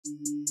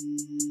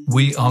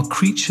We are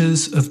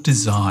creatures of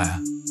desire.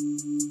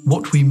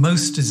 What we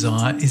most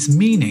desire is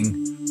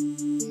meaning.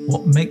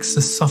 What makes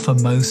us suffer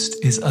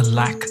most is a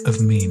lack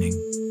of meaning.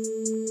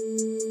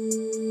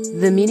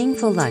 The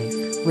Meaningful Life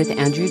with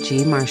Andrew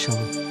G. Marshall.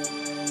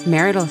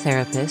 Marital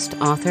therapist,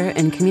 author,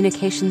 and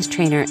communications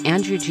trainer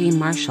Andrew G.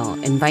 Marshall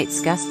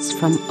invites guests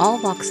from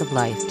all walks of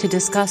life to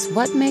discuss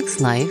what makes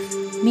life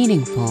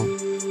meaningful.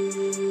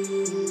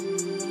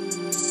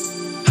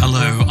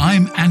 Hello,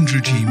 I'm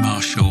Andrew G.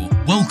 Marshall.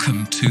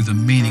 Welcome to The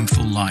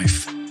Meaningful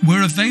Life.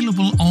 We're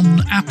available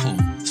on Apple,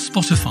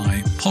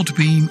 Spotify,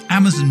 Podbean,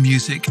 Amazon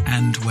Music,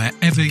 and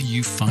wherever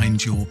you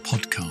find your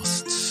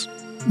podcasts.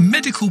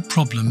 Medical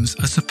problems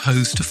are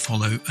supposed to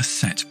follow a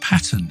set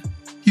pattern.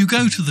 You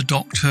go to the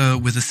doctor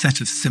with a set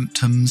of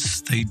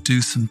symptoms, they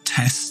do some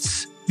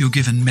tests, you're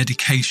given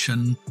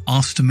medication,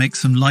 asked to make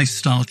some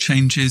lifestyle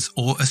changes,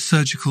 or a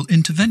surgical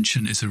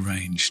intervention is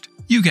arranged.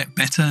 You get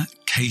better,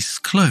 case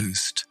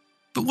closed.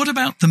 But what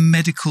about the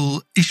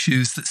medical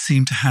issues that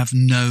seem to have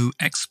no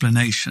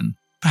explanation,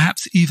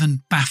 perhaps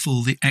even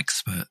baffle the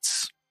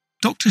experts?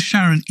 Dr.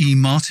 Sharon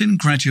Martin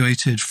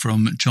graduated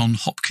from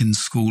Johns Hopkins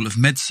School of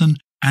Medicine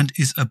and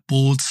is a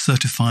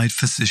board-certified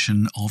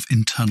physician of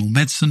internal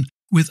medicine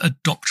with a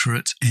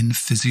doctorate in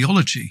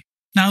physiology.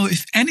 Now,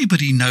 if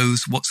anybody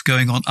knows what's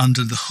going on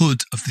under the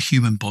hood of the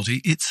human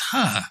body, it's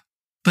her.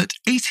 But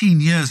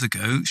 18 years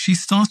ago, she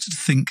started to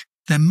think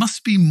there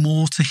must be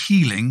more to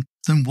healing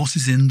than what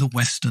is in the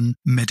Western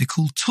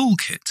medical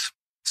toolkit.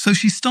 So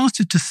she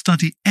started to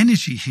study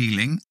energy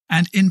healing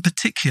and in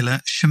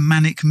particular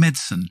shamanic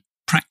medicine,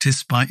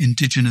 practiced by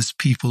indigenous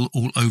people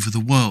all over the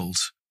world,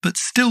 but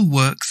still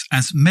works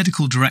as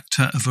medical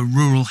director of a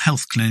rural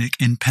health clinic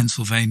in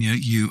Pennsylvania,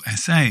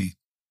 USA.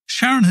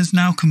 Sharon has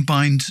now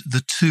combined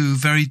the two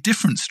very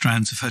different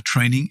strands of her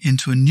training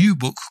into a new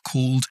book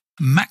called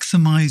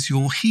Maximize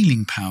Your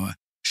Healing Power,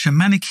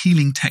 Shamanic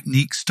Healing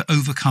Techniques to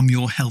Overcome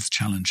Your Health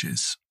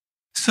Challenges.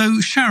 So,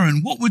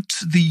 Sharon, what would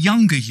the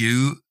younger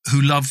you, who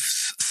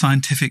loves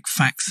scientific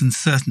facts and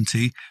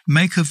certainty,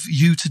 make of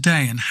you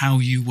today and how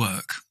you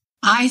work?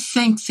 I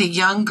think the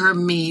younger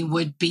me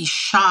would be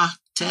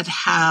shocked at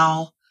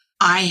how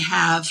I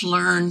have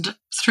learned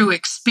through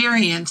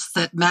experience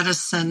that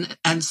medicine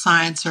and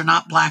science are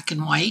not black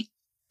and white.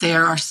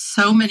 There are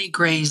so many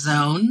gray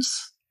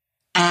zones,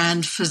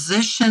 and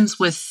physicians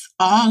with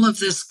all of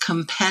this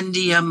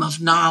compendium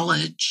of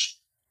knowledge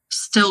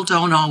still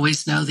don't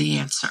always know the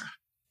answer.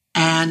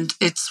 And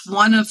it's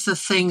one of the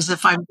things,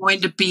 if I'm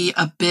going to be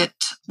a bit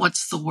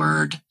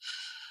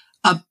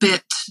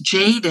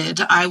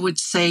jaded, I would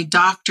say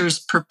doctors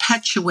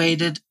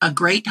perpetuated a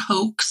great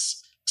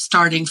hoax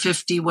starting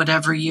 50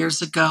 whatever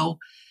years ago,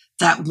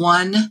 that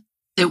one,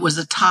 it was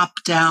a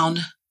top-down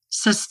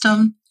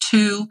system.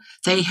 2,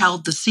 they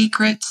held the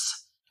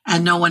secrets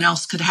and no one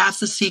else could have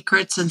the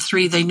secrets. And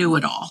 3, they knew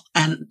it all.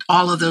 And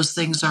all of those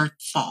things are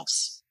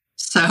false.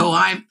 So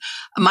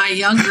my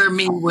younger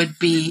me would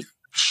be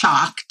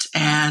shocked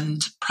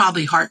and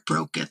probably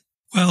heartbroken.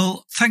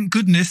 Well, thank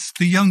goodness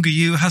the younger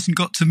you hasn't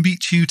got to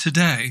meet you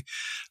today.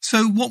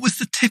 So what was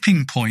the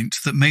tipping point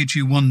that made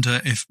you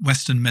wonder if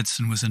Western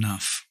medicine was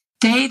enough?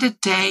 Day to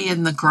day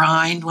in the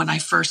grind when I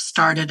first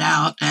started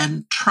out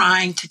and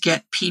trying to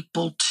get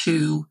people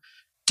to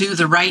do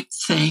the right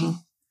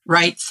thing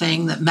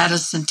that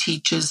medicine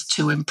teaches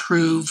to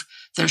improve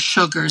their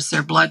sugars,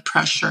 their blood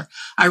pressure,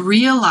 I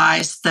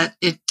realized that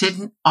it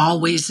didn't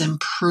always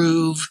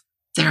improve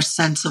their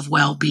sense of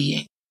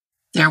well-being.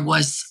 There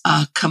was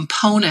a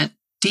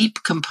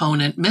deep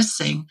component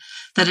missing,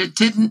 that it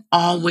didn't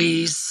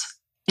always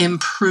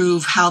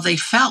improve how they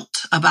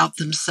felt about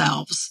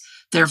themselves,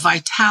 their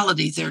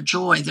vitality, their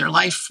joy, their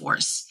life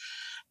force.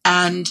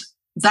 And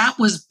that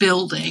was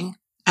building.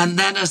 And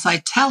then, as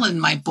I tell in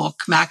my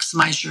book,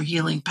 Maximize Your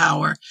Healing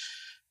Power,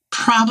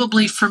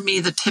 probably for me,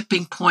 the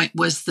tipping point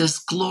was this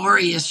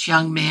glorious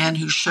young man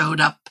who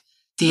showed up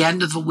the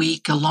end of the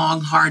week, a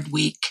long, hard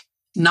week,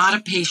 not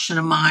a patient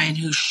of mine,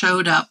 who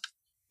showed up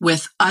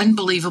with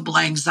unbelievable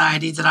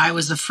anxiety that I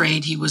was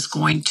afraid he was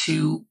going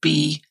to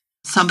be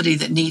somebody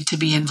that needed to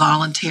be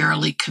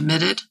involuntarily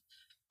committed.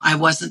 I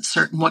wasn't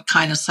certain what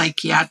kind of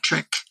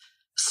psychiatric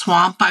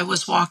swamp I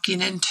was walking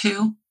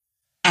into.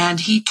 And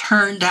he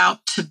turned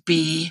out to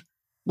be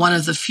one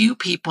of the few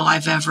people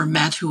I've ever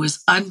met who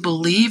is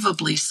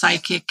unbelievably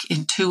psychic,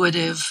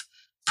 intuitive,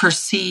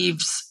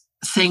 perceives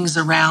things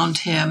around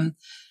him.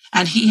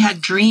 And he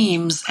had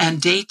dreams and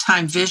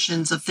daytime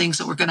visions of things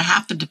that were going to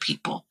happen to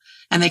people.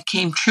 And they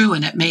came true,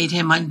 and it made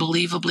him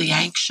unbelievably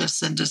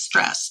anxious and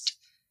distressed.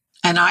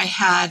 And I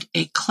had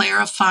a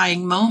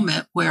clarifying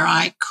moment where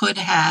I could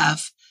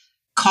have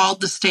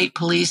called the state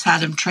police,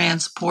 had him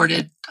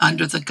transported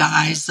under the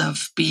guise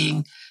of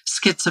being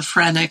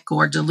schizophrenic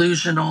or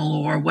delusional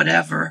or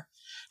whatever.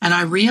 And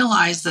I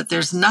realized that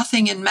there's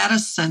nothing in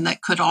medicine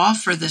that could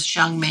offer this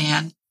young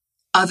man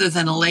other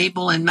than a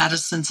label in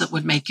medicines that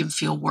would make him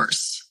feel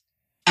worse.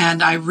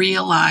 And I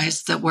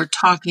realized that we're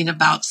talking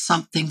about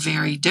something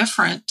very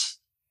different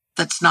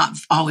that's not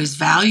always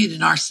valued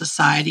in our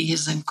society,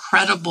 his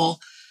incredible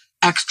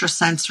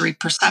extrasensory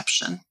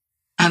perception.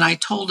 And I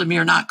told him,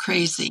 you're not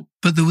crazy.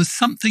 But there was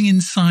something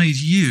inside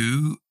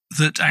you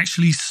that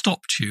actually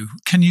stopped you.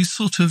 Can you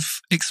sort of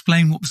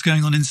explain what was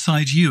going on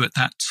inside you at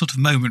that sort of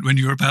moment when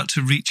you were about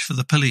to reach for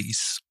the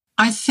police?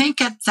 I think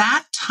at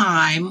that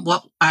time,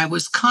 what I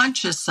was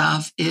conscious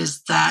of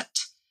is that,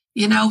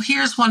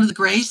 here's one of the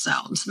gray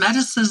zones.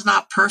 Medicine's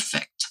not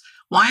perfect.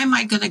 Why am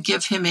I going to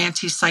give him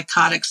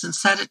antipsychotics and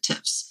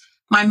sedatives?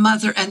 My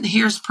mother, and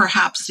here's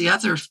perhaps the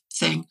other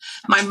thing,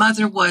 my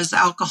mother was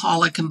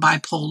alcoholic and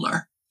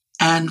bipolar.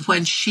 And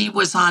when she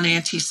was on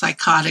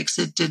antipsychotics,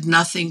 it did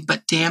nothing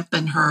but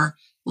dampen her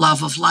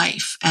love of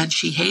life, and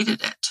she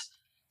hated it.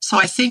 So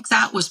I think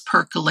that was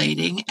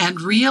percolating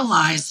and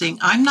realizing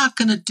I'm not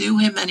going to do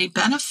him any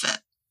benefit.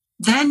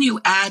 Then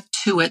you add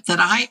to it that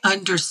I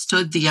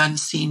understood the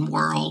unseen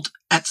world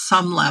at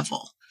some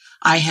level.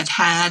 I had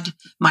had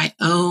my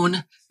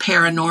own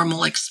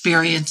paranormal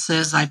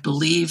experiences. I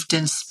believed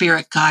in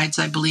spirit guides.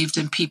 I believed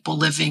in people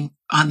living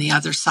on the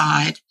other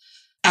side.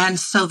 And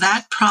so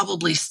that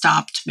probably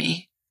stopped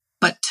me.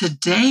 But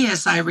today,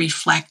 as I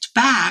reflect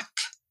back,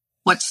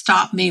 what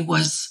stopped me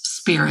was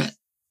spirit,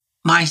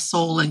 my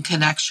soul in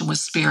connection with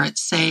spirit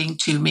saying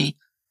to me,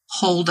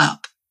 hold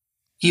up,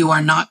 you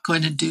are not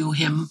going to do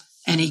him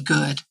any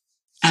good.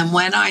 And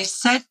when I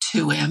said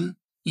to him,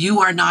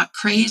 you are not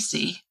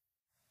crazy,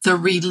 the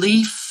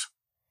relief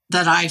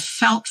that I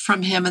felt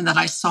from him and that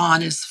I saw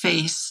on his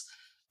face,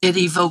 it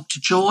evoked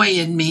joy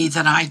in me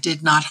that I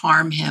did not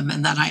harm him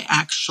and that I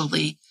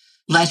actually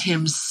let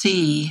him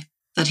see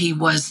that he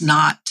was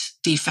not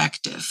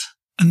defective.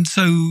 And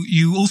so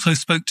you also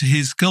spoke to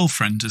his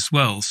girlfriend as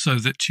well, so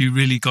that you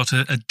really got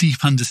a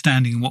deep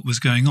understanding of what was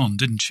going on,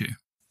 didn't you?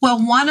 Well,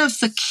 one of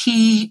the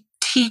key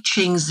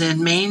teachings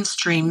in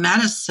mainstream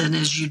medicine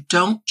is you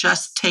don't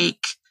just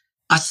take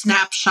a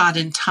snapshot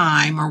in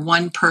time or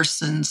one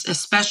person's,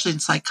 especially in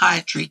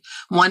psychiatry,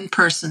 one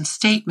person's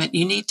statement.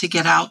 You need to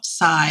get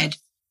outside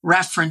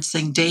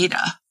referencing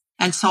data.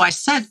 And so I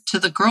said to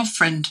the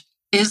girlfriend,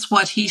 is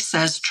what he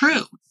says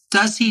true?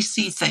 Does he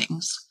see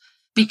things?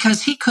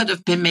 Because he could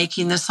have been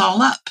making this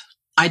all up.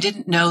 I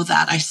didn't know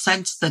that. I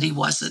sensed that he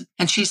wasn't.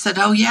 And she said,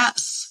 oh,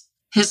 yes.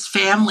 His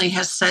family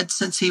has said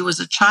since he was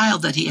a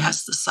child that he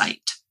has the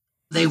sight.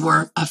 They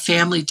were a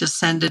family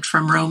descended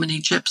from Romany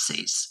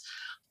gypsies.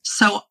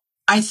 So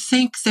I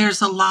think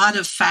there's a lot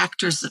of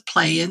factors that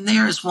play in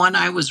there. Is one,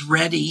 I was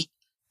ready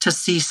to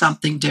see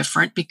something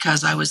different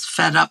because I was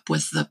fed up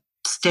with the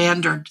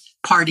standard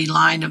party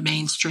line of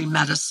mainstream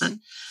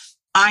medicine.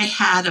 I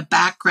had a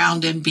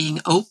background in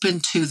being open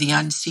to the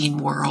unseen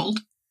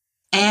world,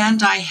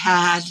 and I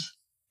had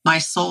my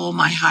soul,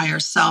 my higher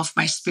self,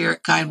 my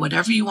spirit guide,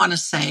 whatever you want to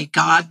say,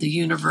 God, the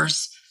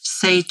universe,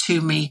 say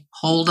to me,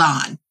 hold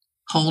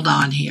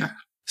on here.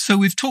 So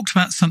we've talked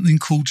about something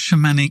called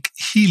shamanic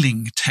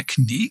healing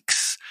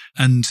techniques,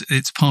 and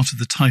it's part of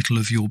the title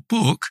of your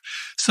book.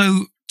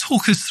 So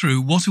talk us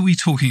through, what are we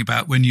talking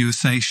about when you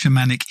say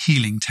shamanic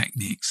healing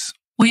techniques?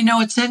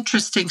 Well, it's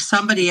interesting.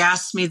 Somebody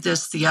asked me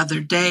this the other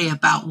day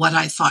about what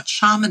I thought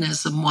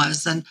shamanism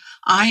was, and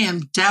I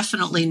am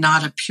definitely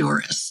not a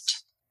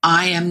purist.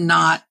 I am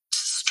not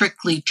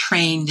strictly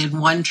trained in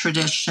one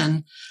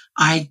tradition.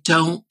 I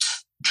don't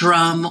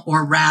drum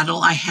or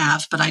rattle. I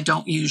have, but I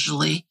don't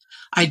usually.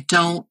 I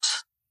don't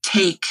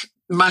take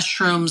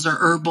mushrooms or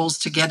herbals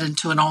to get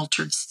into an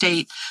altered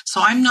state.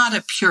 So I'm not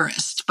a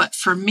purist. But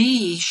for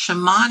me,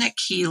 shamanic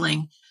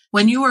healing,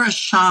 when you are a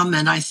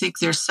shaman, I think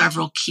there's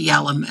several key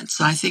elements,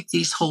 and I think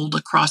these hold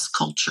across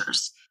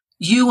cultures.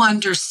 You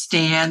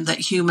understand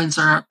that humans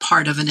are a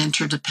part of an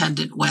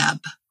interdependent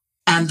web,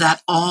 and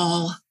that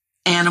all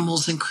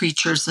animals and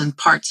creatures and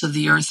parts of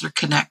the earth are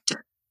connected.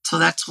 So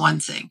that's one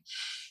thing.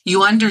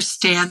 You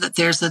understand that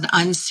there's an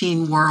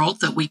unseen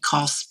world that we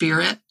call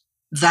spirit,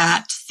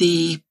 that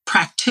the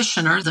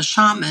practitioner, the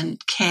shaman,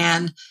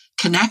 can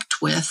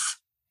connect with,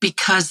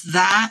 because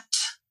that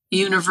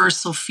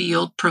universal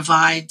field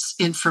provides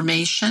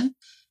information.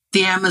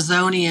 The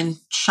Amazonian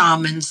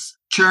shamans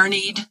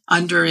journeyed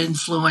under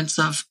influence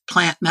of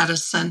plant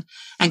medicine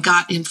and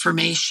got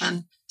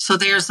information. So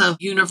there's a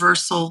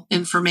universal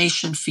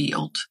information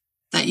field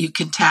that you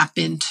can tap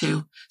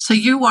into. So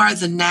you are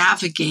the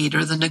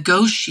navigator, the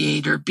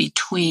negotiator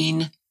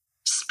between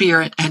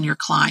spirit and your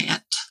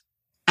client.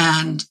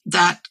 And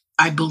that,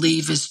 I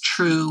believe, is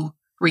true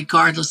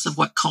regardless of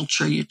what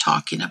culture you're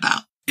talking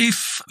about.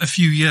 If a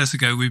few years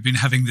ago we'd been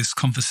having this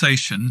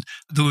conversation,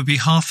 there would be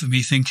half of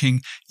me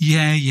thinking,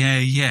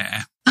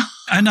 yeah.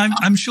 And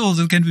I'm sure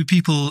there are going to be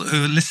people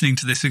who are listening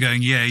to this who are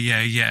going,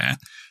 yeah.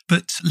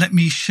 But let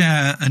me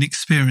share an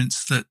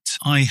experience that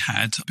I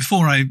had.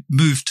 Before I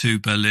moved to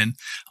Berlin,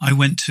 I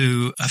went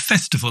to a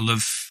festival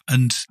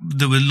and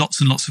there were lots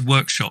and lots of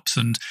workshops.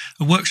 And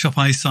a workshop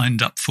I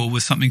signed up for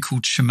was something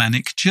called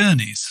Shamanic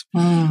Journeys.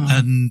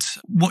 And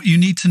what you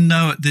need to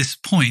know at this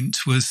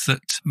point was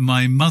that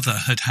my mother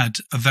had had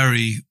a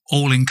very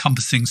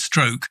all-encompassing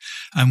stroke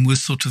and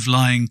was sort of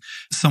lying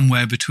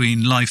somewhere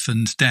between life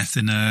and death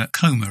in a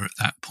coma at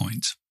that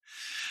point.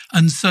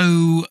 And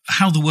so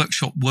how the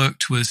workshop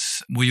worked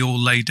was we all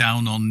lay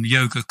down on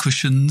yoga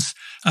cushions,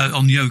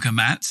 on yoga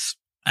mats,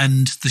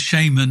 and the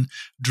shaman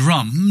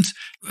drummed,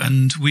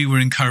 and we were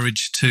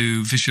encouraged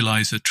to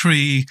visualize a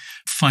tree,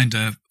 find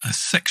a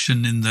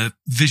section in the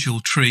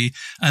visual tree,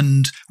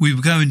 and we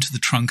would go into the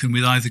trunk and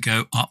we'd either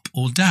go up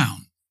or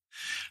down.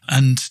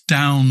 And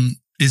down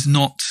is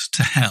not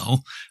to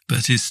hell,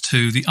 but is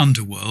to the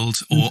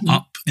underworld, or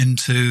up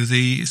into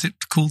is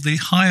it called the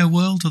higher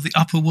world or the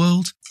upper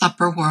world?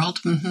 Upper world.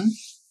 Mm-hmm.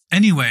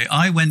 Anyway,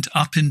 I went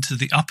up into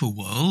the upper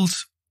world,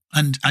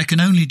 and I can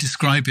only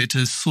describe it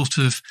as sort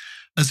of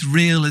as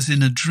real as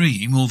in a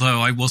dream,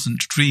 although I wasn't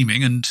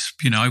dreaming and,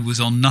 I was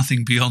on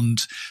nothing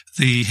beyond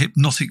the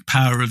hypnotic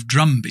power of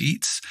drum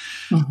beats.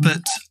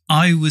 But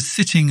I was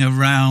sitting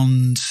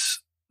around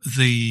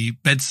the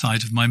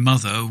bedside of my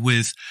mother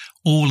with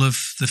all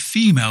of the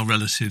female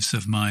relatives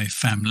of my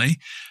family,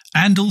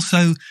 and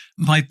also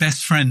my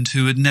best friend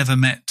who had never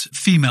met,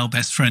 female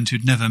best friend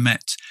who'd never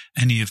met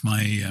any of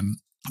my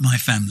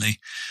family.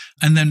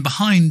 And then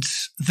behind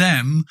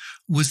them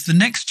was the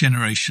next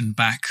generation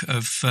back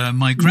of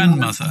my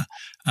grandmother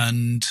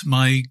and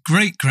my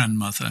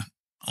great-grandmother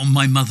on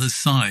my mother's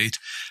side.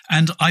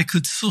 And I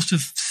could sort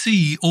of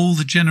see all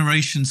the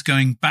generations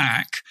going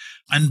back,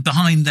 and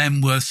behind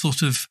them were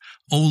sort of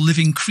all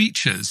living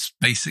creatures,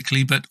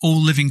 basically, but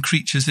all living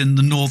creatures in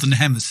the northern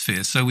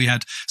hemisphere. So we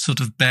had sort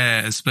of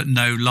bears, but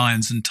no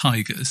lions and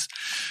tigers.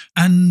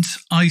 And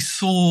I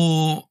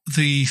saw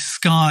the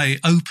sky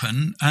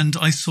open, and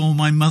I saw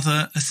my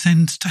mother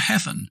ascend to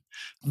heaven,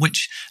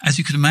 which, as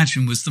you could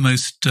imagine, was the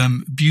most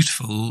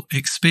beautiful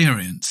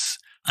experience.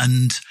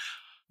 And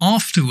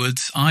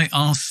afterwards, I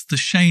asked the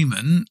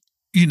shaman,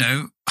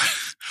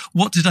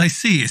 what did I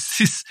see? Is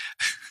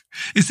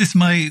this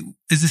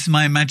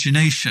my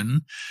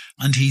imagination?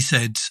 And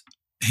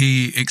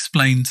he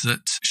explained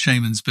that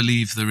shamans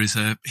believe there is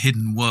a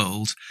hidden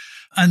world.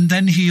 And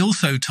then he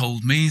also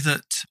told me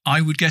that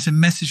I would get a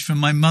message from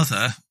my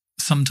mother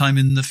sometime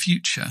in the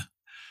future.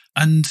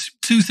 And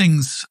two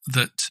things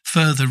that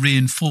further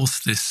reinforce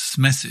this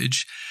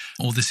message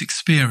or this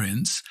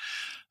experience: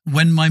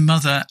 when my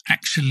mother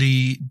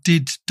actually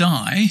did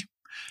die,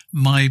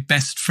 my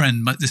best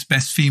friend, this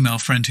best female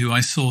friend who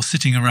I saw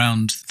sitting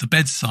around the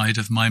bedside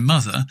of my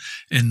mother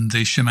in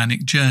the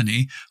shamanic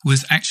journey,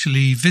 was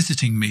actually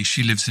visiting me.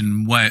 She lives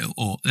in Wales,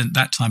 or at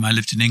that time I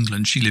lived in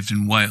England. She lived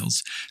in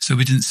Wales. So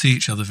we didn't see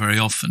each other very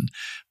often.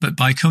 But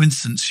by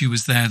coincidence, she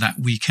was there that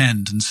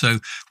weekend. And so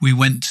we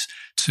went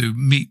to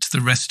meet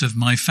the rest of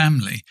my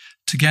family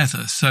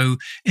together. So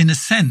in a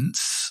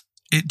sense,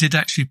 it did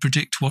actually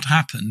predict what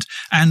happened.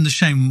 And the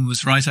shaman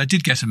was right. I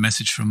did get a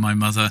message from my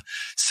mother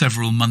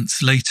several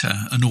months later,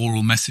 an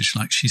oral message,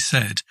 like she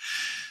said.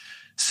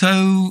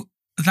 So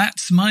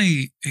that's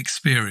my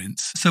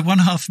experience. So one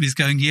half of me is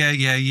going, yeah,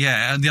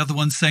 and the other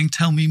one's saying,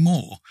 tell me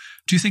more.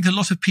 Do you think a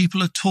lot of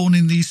people are torn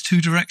in these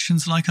two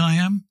directions like I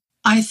am?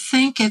 I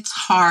think it's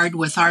hard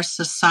with our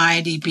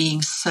society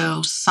being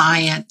so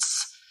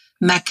science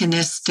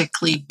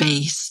mechanistically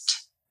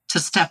based to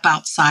step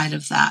outside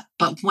of that.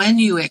 But when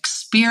you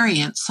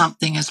experience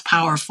something as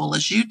powerful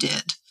as you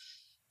did,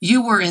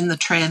 you were in the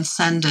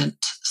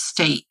transcendent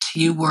state.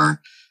 You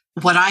were,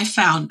 what I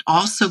found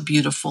also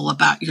beautiful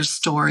about your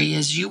story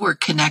is you were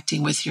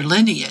connecting with your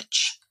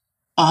lineage,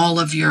 all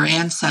of your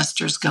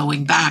ancestors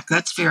going back.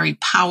 That's very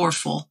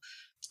powerful.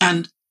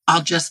 And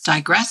I'll just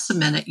digress a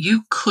minute.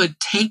 You could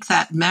take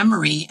that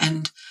memory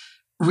and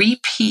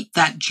repeat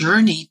that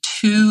journey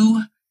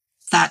to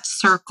that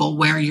circle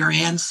where your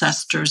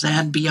ancestors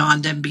and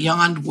beyond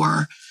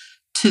were,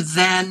 to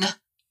then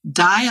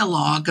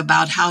dialogue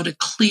about how to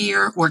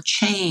clear or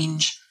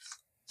change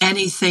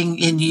anything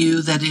in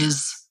you that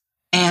is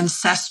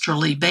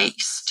ancestrally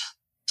based.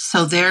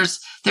 So there's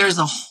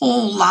a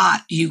whole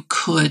lot you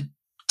could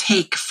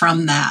take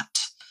from that.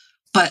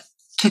 But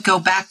to go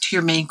back to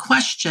your main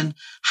question,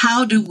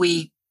 how do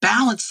we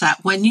balance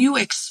that? When you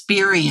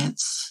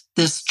experience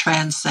this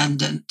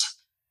transcendent,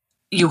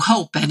 you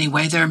hope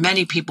anyway, there are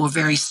many people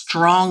very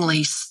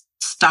strongly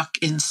stuck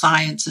in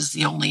science is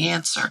the only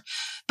answer,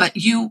 but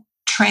you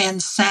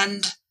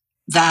transcend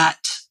that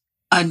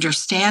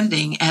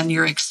understanding and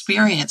your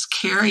experience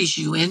carries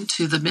you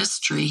into the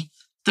mystery.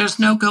 There's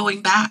no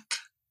going back.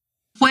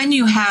 When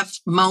you have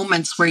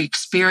moments where you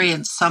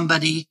experience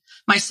somebody,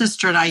 my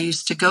sister and I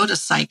used to go to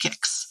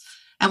psychics,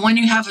 and when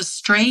you have a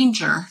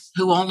stranger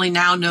who only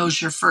now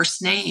knows your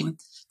first name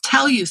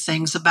tell you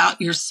things about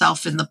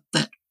yourself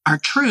that are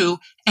true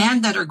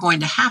and that are going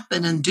to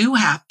happen and do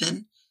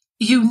happen,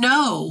 you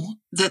know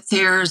that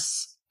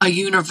there's a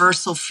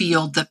universal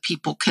field that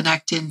people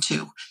connect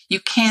into. You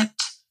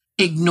can't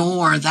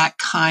ignore that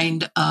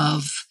kind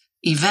of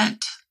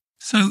event.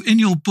 So in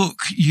your book,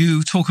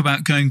 you talk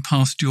about going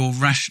past your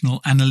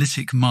rational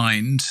analytic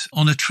mind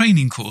on a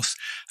training course,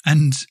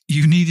 and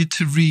you needed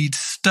to read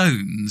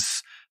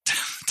stones.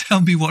 Tell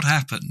me what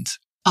happened.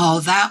 Oh,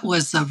 that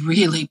was a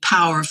really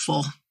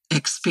powerful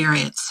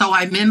experience. So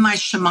I'm in my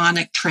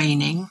shamanic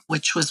training,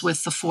 which was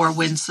with the Four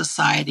Winds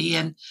Society,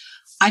 and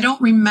I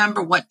don't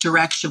remember what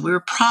direction. We were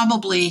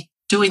probably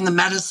doing the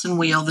medicine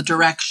wheel, the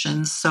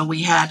directions. So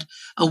we had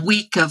a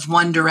week of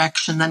one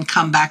direction, then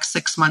come back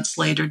 6 months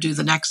later, do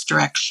the next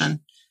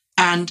direction.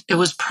 And it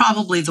was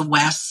probably the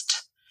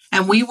West.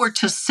 And we were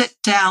to sit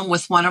down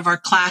with one of our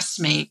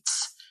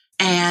classmates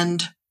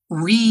and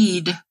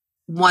read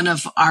one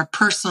of our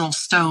personal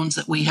stones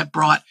that we had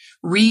brought,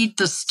 read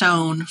the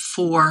stone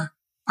for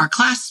our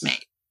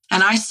classmate.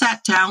 And I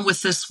sat down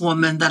with this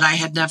woman that I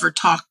had never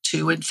talked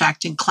to. In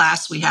fact, in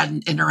class, we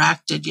hadn't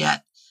interacted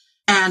yet.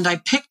 And I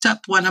picked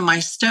up one of my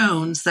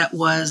stones that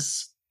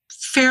was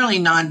fairly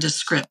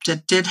nondescript.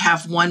 It did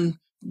have one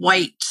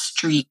white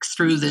streak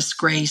through this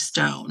gray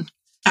stone.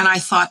 And I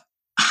thought,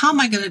 how am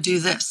I going to do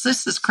this?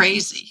 This is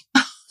crazy.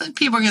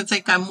 People are going to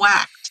think I'm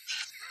whacked.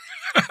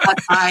 But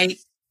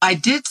I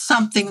did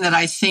something that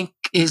I think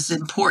is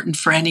important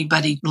for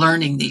anybody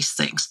learning these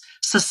things.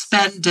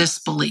 Suspend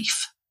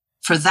disbelief.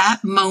 For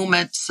that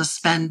moment,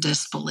 suspend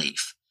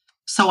disbelief.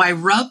 So I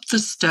rubbed the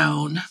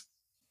stone,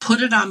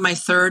 put it on my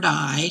third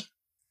eye,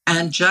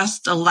 and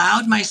just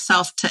allowed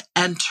myself to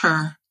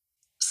enter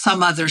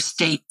some other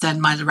state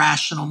than my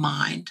rational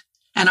mind.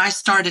 And I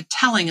started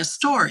telling a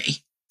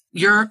story.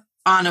 You're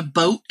on a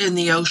boat in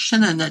the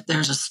ocean and that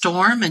there's a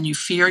storm and you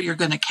fear you're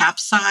going to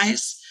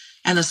capsize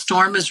and the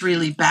storm is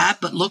really bad,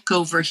 but look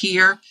over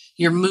here.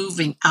 You're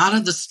moving out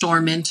of the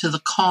storm into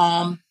the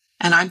calm.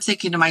 And I'm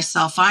thinking to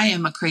myself, I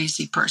am a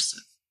crazy person.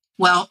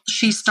 Well,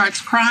 she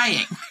starts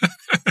crying.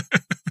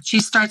 She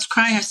starts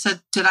crying. I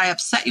said, did I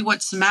upset you?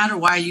 What's the matter?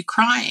 Why are you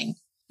crying?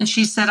 And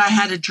she said, I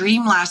had a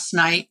dream last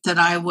night that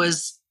I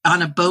was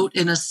on a boat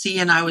in a sea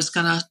and I was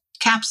going to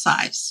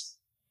capsize.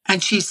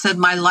 And she said,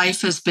 my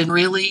life has been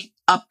really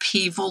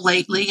upheaval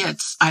lately.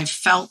 I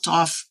felt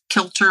off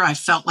kilter. I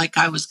felt like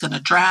I was going to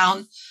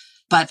drown,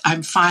 but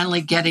I'm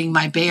finally getting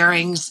my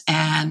bearings.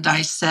 And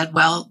I said,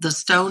 well, the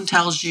stone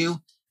tells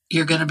you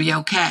you're going to be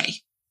okay.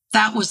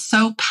 That was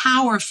so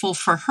powerful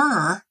for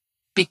her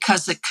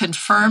because it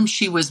confirmed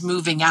she was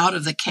moving out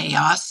of the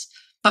chaos,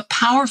 but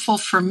powerful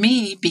for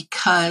me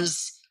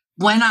because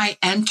when I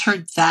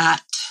entered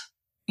that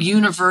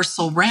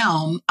universal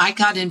realm, I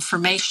got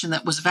information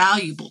that was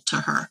valuable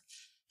to her.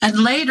 And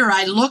later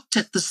I looked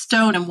at the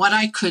stone and what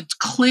I could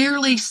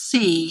clearly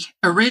see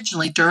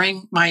originally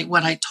during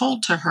what I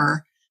told to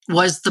her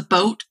was the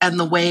boat and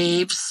the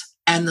waves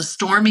and the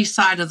stormy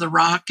side of the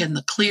rock and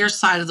the clear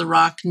side of the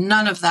rock.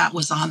 None of that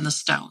was on the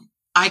stone.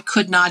 I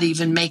could not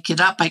even make it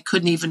up. I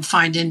couldn't even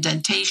find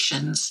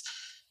indentations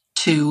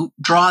to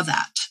draw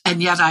that.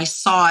 And yet I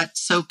saw it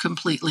so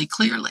completely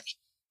clearly.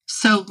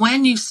 So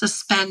when you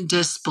suspend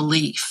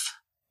disbelief,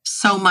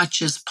 so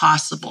much is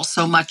possible,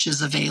 so much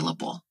is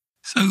available.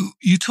 So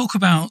you talk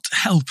about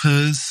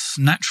helpers,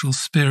 natural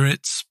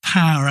spirits,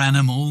 power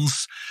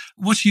animals.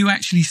 What are you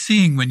actually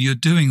seeing when you're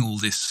doing all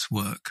this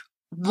work?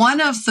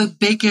 One of the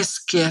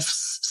biggest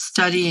gifts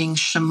studying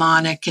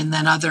shamanic and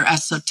then other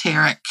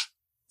esoteric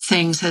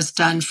things has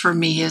done for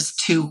me is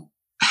to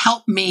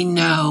help me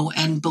know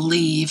and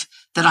believe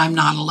that I'm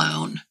not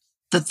alone,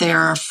 that there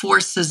are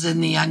forces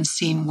in the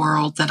unseen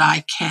world that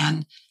I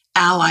can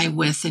ally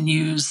with and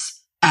use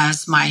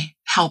as my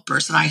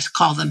helpers. And I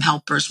call them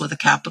helpers with a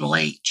capital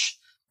H.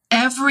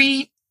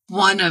 Every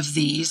one of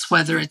these,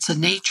 whether it's a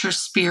nature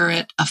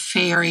spirit, a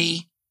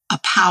fairy, a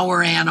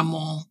power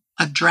animal,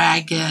 a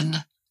dragon,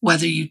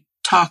 whether you're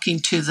talking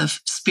to the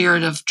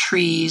spirit of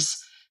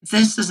trees,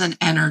 this is an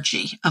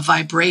energy, a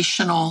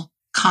vibrational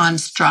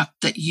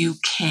construct that you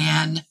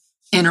can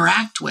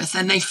interact with.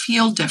 And they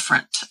feel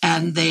different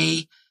and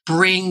they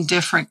bring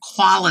different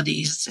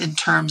qualities in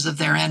terms of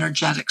their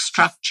energetic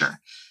structure.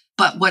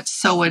 But what's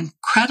so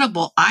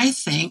incredible, I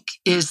think,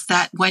 is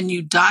that when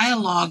you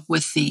dialogue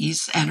with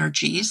these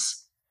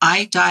energies,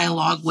 I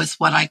dialogue with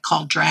what I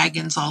call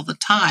dragons all the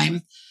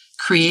time,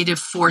 creative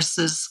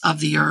forces of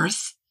the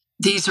earth.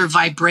 These are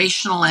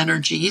vibrational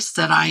energies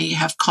that I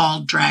have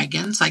called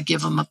dragons. I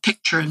give them a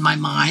picture in my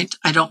mind.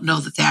 I don't know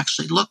that they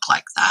actually look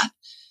like that.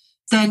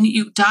 Then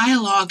you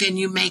dialogue and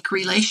you make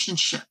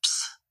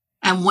relationships.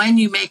 And when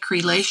you make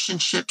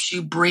relationships,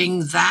 you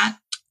bring that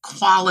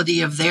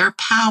quality of their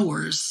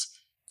powers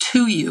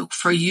to you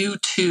for you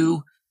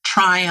to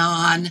try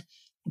on,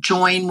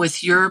 join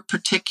with your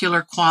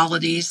particular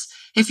qualities.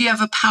 If you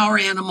have a power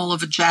animal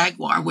of a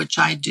jaguar, which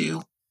I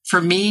do, for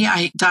me,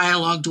 I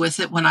dialogued with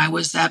it when I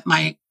was at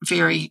my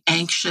very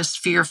anxious,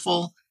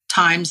 fearful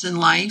times in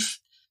life.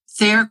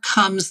 There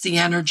comes the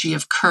energy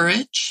of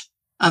courage,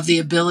 of the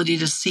ability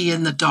to see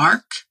in the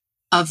dark,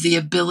 of the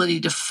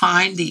ability to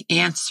find the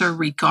answer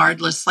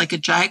regardless. Like a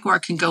jaguar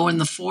can go in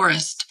the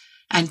forest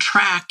and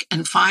track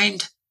and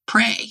find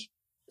prey.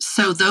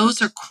 So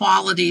those are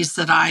qualities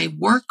that I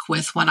work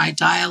with when I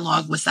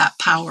dialogue with that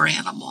power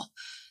animal.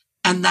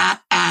 And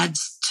that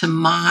adds to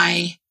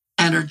my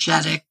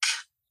energetic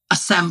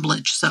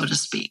assemblage, so to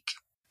speak.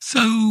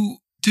 So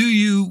do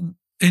you,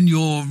 in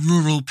your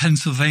rural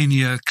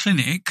Pennsylvania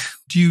clinic,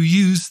 do you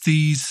use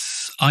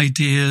these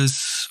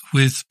ideas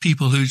with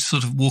people who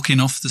sort of walk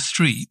in off the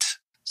street?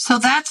 So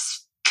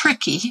that's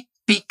tricky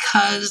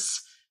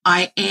because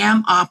I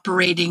am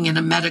operating in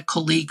a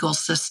medical legal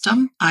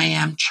system. I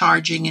am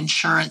charging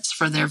insurance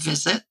for their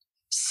visit.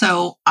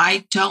 So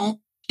I don't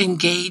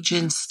engage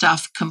in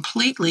stuff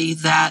completely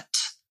that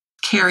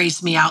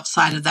carries me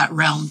outside of that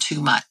realm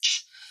too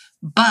much.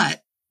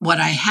 But what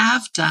I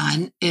have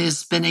done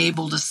is been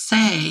able to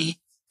say,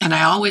 and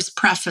I always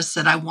preface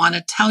it, I want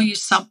to tell you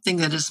something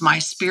that is my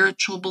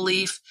spiritual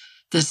belief.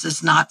 This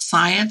is not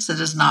science.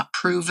 It is not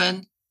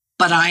proven,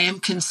 but I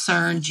am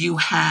concerned you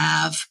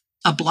have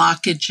a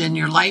blockage in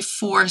your life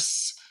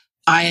force.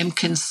 I am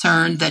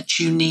concerned that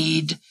you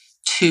need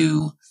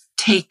to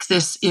take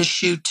this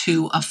issue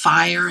to a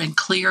fire and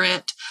clear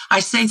it.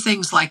 I say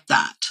things like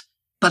that,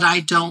 but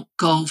I don't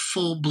go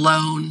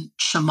full-blown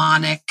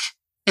shamanic.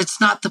 It's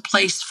not the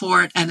place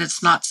for it, and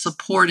it's not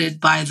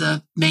supported by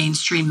the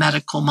mainstream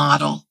medical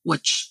model,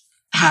 which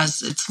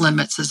has its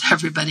limits, as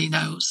everybody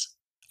knows.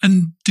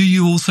 And do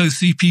you also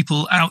see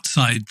people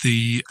outside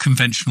the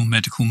conventional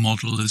medical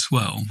model as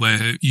well,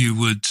 where you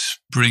would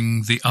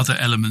bring the other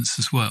elements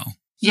as well?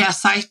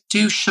 Yes, I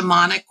do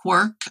shamanic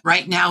work.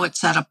 Right now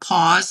it's at a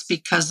pause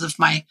because of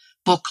my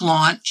book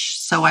launch,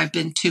 so I've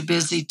been too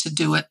busy to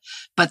do it.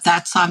 But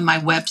that's on my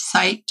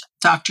website,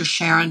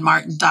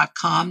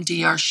 drsharonmartin.com,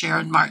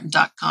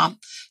 drsharonmartin.com.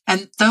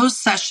 And those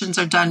sessions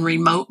are done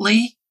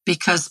remotely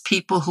because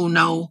people who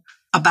know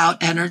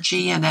about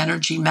energy and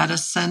energy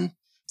medicine,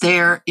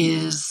 there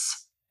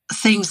is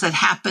things that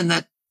happen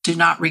that do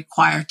not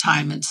require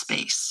time and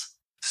space.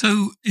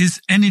 So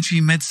is energy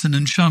medicine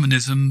and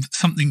shamanism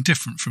something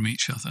different from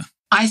each other?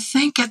 I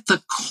think at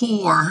the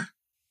core,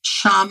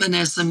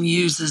 shamanism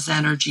uses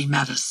energy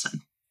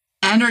medicine.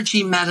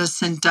 Energy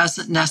medicine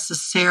doesn't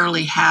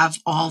necessarily have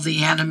all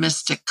the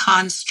animistic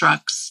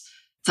constructs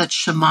that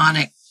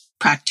shamanic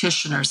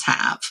practitioners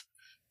have.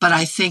 But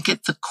I think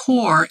at the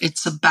core,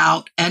 it's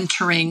about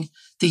entering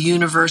the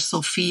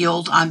universal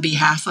field on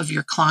behalf of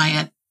your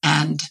client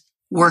and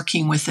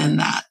working within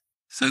that.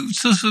 So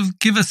sort of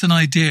give us an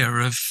idea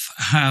of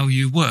how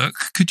you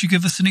work. Could you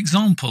give us an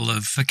example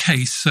of a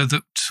case so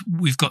that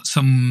we've got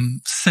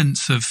some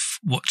sense of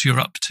what you're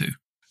up to?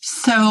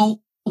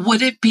 So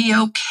would it be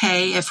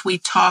okay if we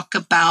talk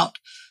about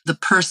the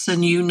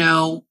person you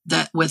know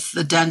that with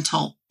the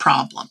dental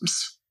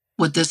problems?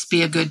 Would this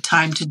be a good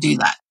time to do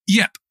that?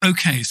 Yep.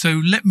 Okay.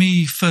 So let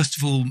me first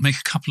of all make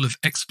a couple of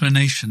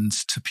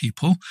explanations to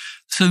people.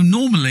 So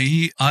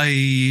normally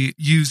I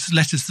use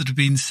letters that have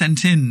been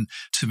sent in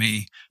to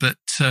me, but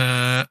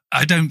I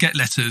don't get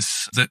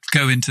letters that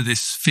go into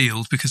this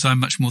field because I'm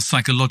much more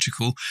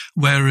psychological,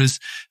 whereas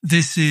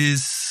this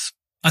is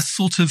a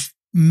sort of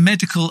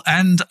medical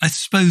and I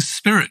suppose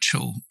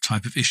spiritual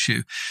type of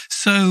issue.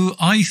 So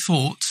I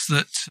thought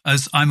that,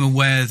 as I'm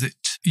aware that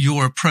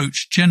your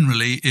approach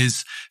generally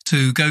is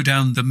to go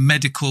down the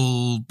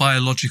medical,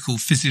 biological,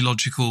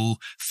 physiological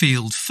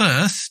field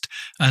first,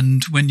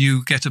 and when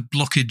you get a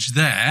blockage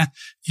there,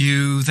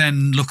 you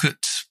then look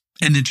at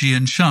energy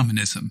and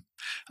shamanism.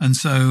 And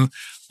so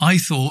I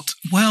thought,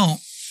 well,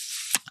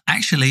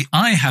 actually,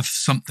 I have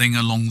something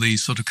along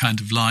these sort of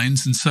kind of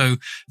lines, and so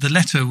the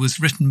letter was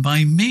written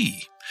by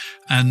me.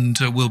 And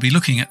we'll be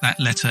looking at that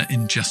letter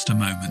in just a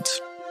moment.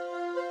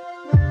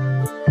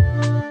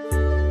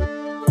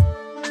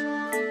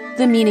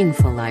 The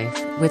Meaningful Life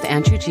with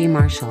Andrew G.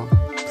 Marshall.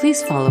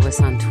 Please follow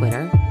us on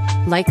Twitter,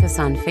 like us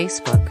on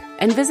Facebook,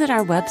 and visit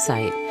our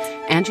website,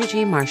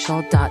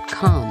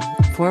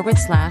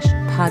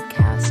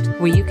 andrewgmarshall.com/podcast,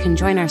 where you can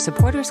join our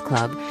supporters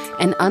club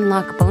and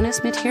unlock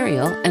bonus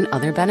material and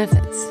other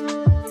benefits.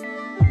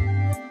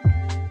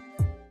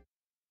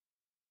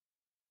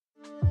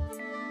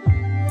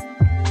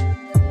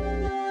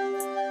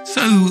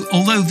 So,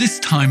 although this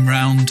time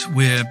round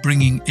we're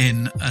bringing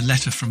in a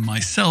letter from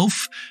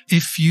myself,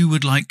 if you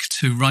would like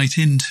to write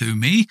in to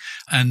me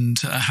and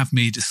have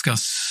me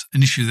discuss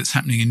an issue that's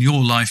happening in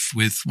your life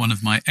with one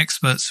of my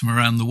experts from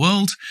around the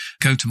world,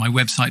 go to my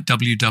website,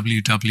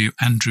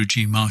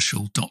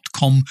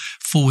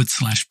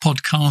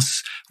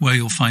 www.andrewgmarshall.com/podcasts, where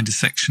you'll find a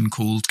section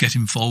called Get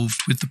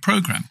Involved with the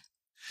Programme.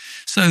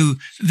 So,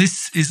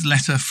 this is a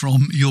letter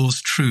from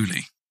yours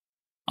truly.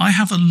 I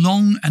have a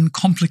long and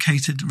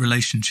complicated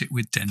relationship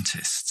with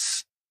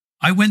dentists.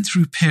 I went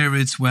through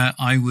periods where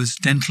I was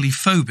dentally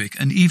phobic,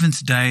 and even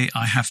today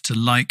I have to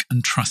like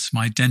and trust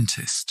my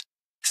dentist.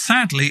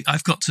 Sadly,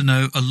 I've got to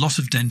know a lot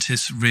of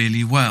dentists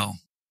really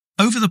well.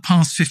 Over the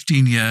past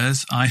 15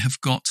 years, I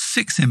have got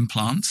 6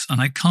 implants, and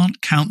I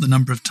can't count the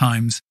number of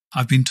times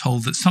I've been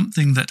told that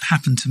something that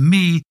happened to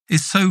me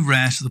is so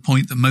rare to the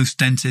point that most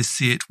dentists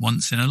see it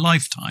once in a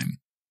lifetime.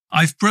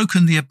 I've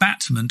broken the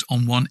abattement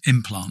on one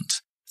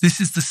implant. This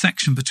is the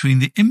section between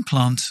the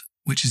implant,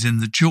 which is in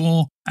the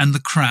jaw, and the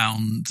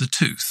crown, the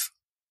tooth.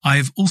 I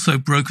have also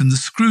broken the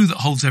screw that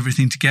holds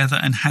everything together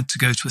and had to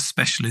go to a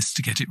specialist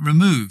to get it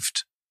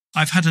removed.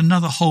 I've had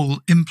another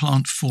whole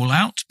implant fall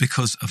out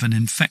because of an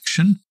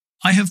infection.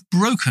 I have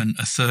broken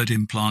a 3rd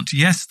implant,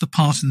 yes, the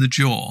part in the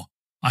jaw.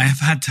 I have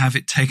had to have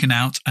it taken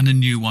out and a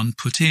new one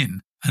put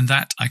in, and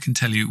that, I can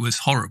tell you, was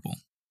horrible.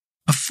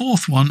 A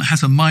 4th one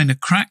has a minor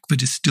crack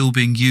but is still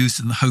being used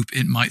in the hope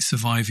it might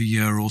survive a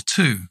year or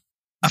 2.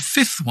 A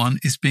fifth one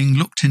is being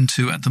looked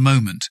into at the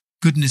moment.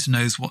 Goodness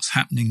knows what's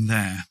happening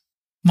there.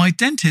 My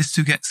dentist,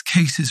 who gets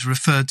cases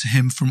referred to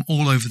him from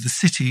all over the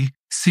city,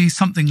 sees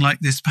something like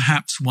this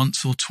perhaps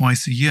once or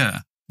twice a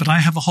year, but I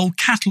have a whole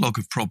catalogue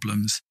of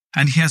problems,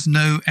 and he has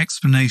no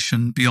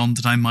explanation beyond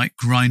that I might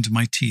grind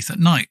my teeth at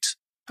night.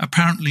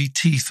 Apparently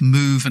teeth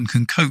move and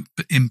can cope,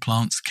 but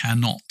implants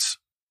cannot.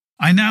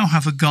 I now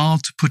have a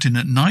guard to put in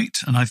at night,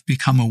 and I've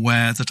become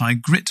aware that I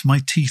grit my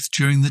teeth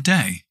during the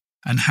day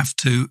and have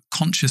to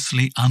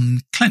consciously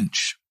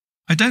unclench.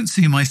 I don't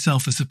see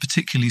myself as a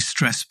particularly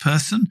stressed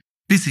person,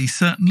 busy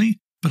certainly,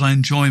 but I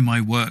enjoy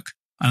my work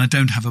and I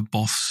don't have a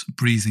boss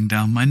breathing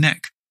down my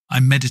neck. I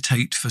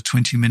meditate for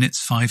 20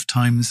 minutes 5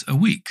 times a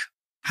week.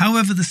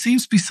 However, there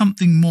seems to be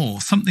something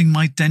more, something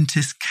my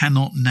dentist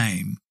cannot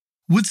name.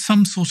 Would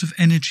some sort of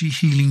energy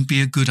healing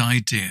be a good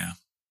idea?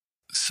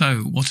 So,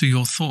 what are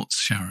your thoughts,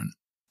 Sharon?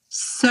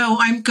 So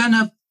I'm going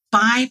to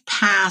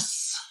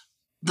bypass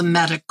the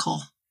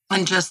medical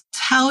and just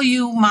tell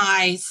you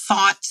my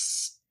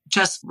thoughts,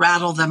 just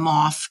rattle them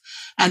off,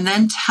 and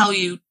then tell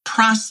you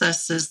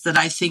processes that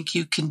I think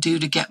you can do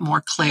to get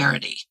more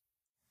clarity.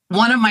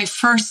 One of my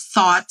first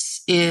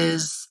thoughts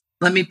is,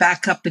 let me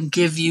back up and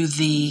give you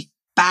the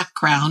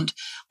background.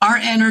 Our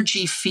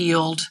energy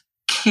field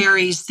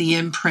carries the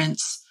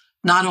imprints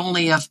not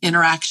only of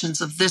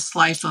interactions of this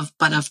life,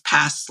 but of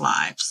past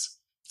lives.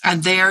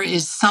 And there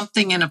is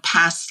something in a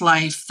past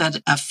life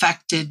that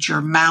affected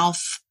your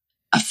mouth,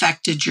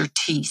 affected your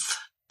teeth,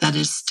 that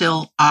is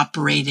still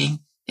operating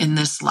in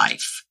this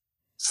life.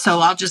 So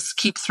I'll just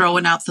keep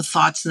throwing out the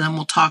thoughts and then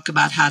we'll talk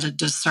about how to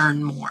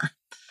discern more.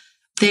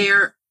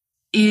 There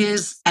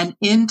is an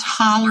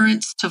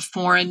intolerance to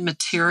foreign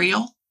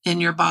material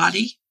in your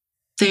body.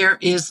 There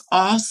is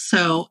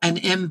also an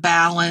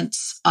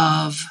imbalance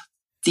of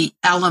the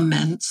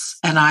elements,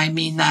 and I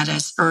mean that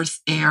as earth,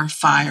 air,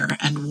 fire,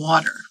 and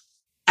water.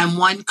 And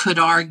one could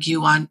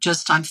argue on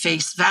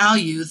face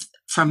value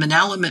from an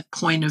element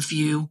point of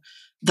view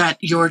that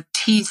your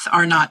teeth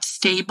are not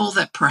stable,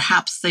 that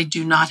perhaps they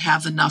do not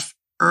have enough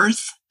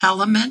earth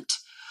element,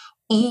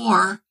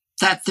 or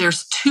that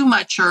there's too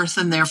much earth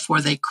and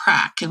therefore they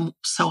crack. And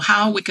so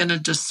how are we going to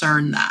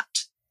discern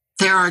that?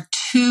 There are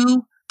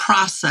 2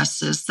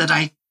 processes that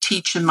I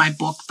teach in my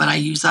book, but I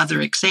use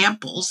other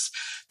examples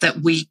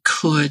that we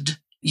could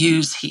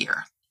use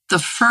here. The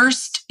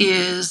first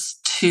is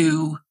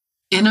to,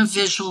 in a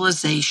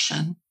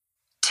visualization,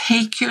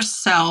 take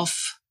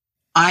yourself.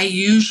 I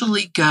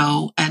usually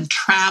go and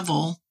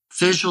travel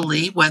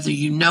visually, whether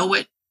you know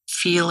it,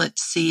 feel it,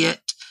 see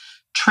it,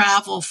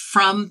 travel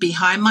from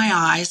behind my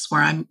eyes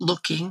where I'm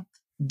looking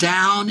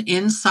down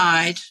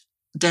inside,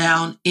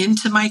 down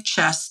into my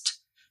chest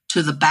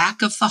to the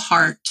back of the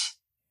heart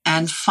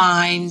and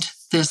find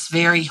this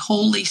very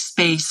holy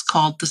space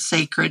called the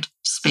sacred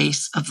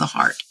space of the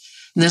heart.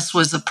 And this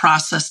was a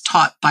process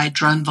taught by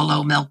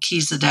Drunvalo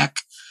Melchizedek,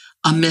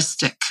 a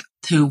mystic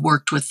who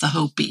worked with the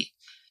Hopi.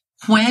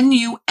 When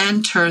you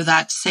enter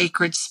that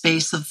sacred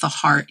space of the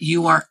heart,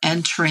 you are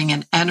entering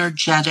an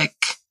energetic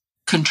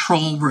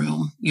control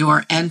room. You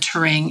are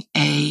entering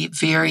a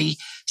very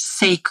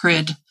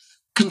sacred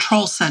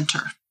control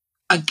center.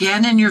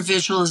 Again, in your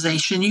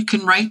visualization, you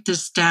can write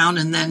this down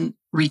and then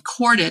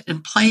record it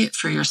and play it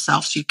for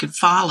yourself so you can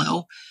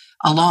follow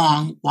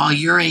along while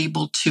you're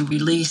able to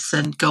release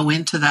and go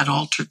into that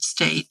altered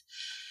state.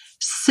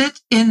 Sit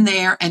in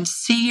there and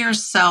see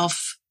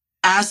yourself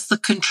as the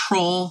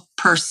control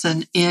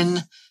person in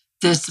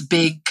this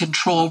big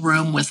control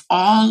room with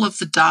all of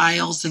the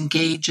dials and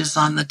gauges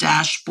on the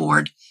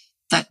dashboard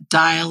that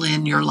dial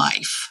in your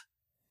life.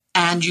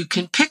 And you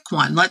can pick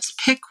one. Let's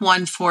pick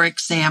one, for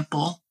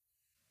example.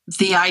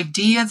 The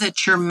idea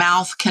that your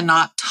mouth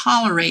cannot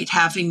tolerate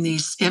having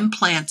these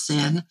implants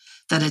in,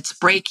 that it's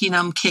breaking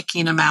them,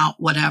 kicking them out,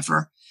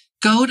 whatever.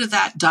 Go to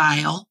that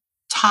dial,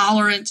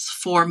 tolerance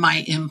for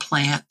my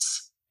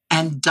implants,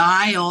 and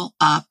dial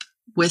up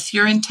with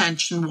your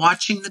intention,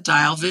 watching the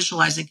dial,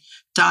 visualizing,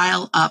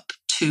 dial up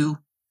to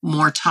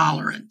more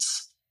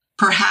tolerance.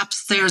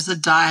 Perhaps there's a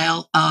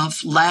dial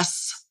of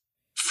less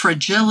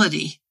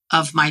fragility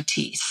of my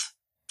teeth.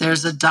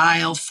 There's a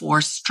dial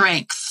for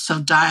strength, so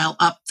dial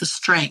up the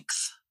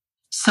strength.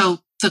 So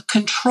the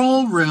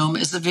control room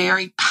is a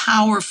very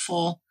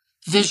powerful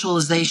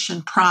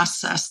visualization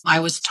process. I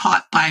was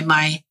taught by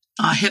my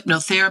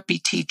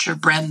hypnotherapy teacher,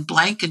 Bren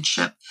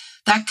Blankenship.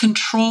 That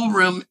control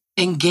room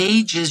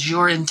engages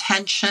your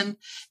intention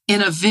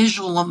in a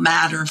visual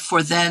matter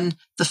for then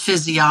the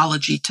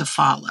physiology to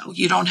follow.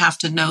 You don't have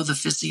to know the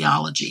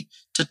physiology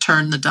to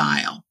turn the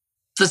dial.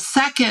 The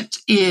second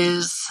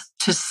is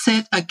to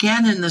sit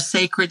again in the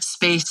sacred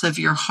space of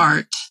your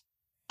heart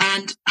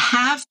and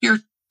have your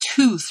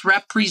tooth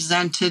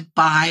represented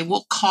by,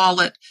 we'll call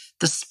it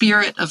the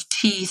spirit of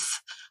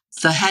teeth,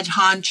 the head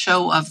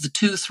honcho of the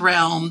tooth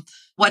realm,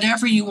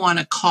 whatever you want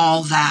to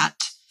call that.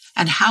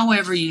 And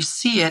however you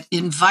see it,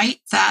 invite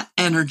that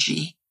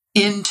energy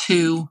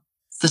into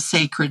the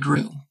sacred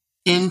room,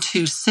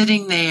 into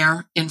sitting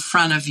there in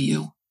front of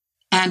you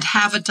and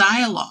have a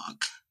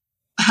dialogue.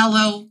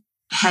 Hello,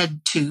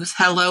 head tooth.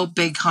 Hello,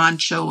 big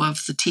honcho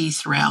of the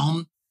teeth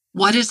realm.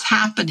 What is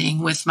happening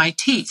with my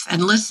teeth?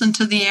 And listen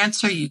to the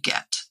answer you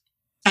get.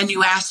 And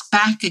you ask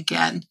back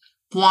again,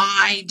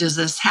 why does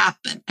this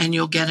happen? And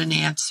you'll get an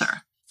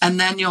answer. And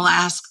then you'll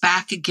ask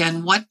back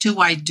again, what do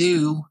I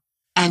do?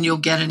 And you'll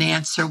get an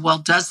answer. Well,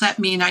 does that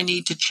mean I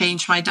need to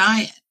change my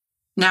diet?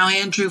 Now,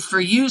 Andrew, for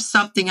you,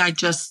 something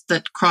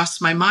that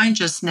crossed my mind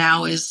just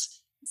now is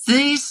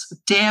these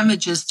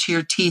damages to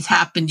your teeth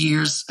happened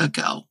years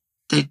ago.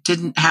 They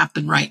didn't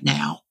happen right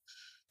now.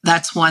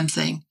 That's one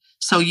thing.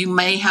 So you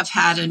may have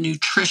had a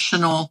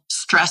nutritional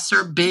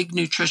stressor, big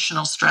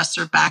nutritional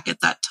stressor back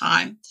at that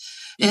time.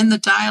 In the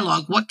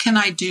dialogue, what can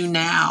I do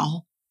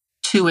now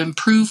to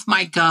improve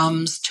my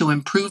gums, to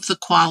improve the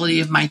quality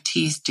of my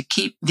teeth, to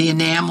keep the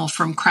enamel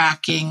from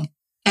cracking?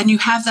 And you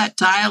have that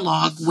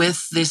dialogue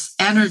with this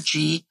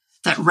energy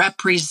that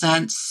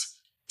represents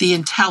the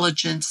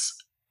intelligence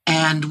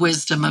and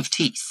wisdom of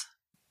teeth.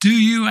 Do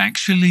you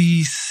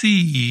actually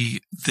see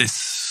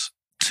this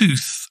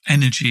tooth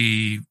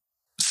energy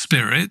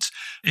spirit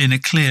in a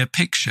clear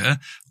picture,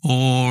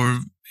 or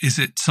is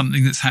it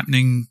something that's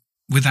happening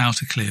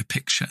without a clear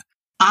picture?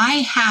 I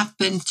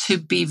happen to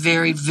be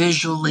very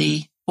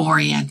visually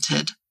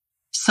oriented,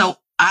 so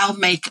I'll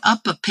make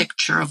up a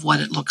picture of what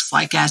it looks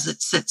like as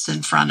it sits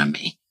in front of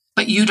me.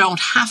 But you don't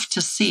have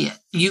to see it.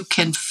 You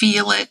can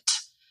feel it,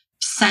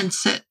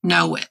 sense it,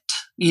 know it.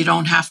 You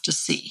don't have to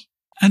see.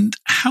 And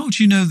how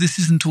do you know this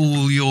isn't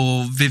all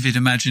your vivid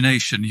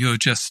imagination? You're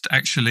just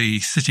actually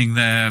sitting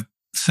there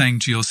saying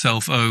to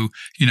yourself, oh,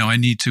 I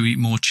need to eat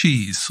more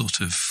cheese, sort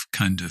of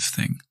kind of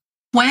thing.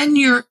 When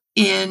you're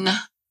in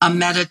a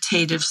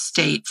meditative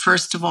state,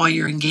 first of all,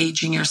 you're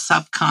engaging your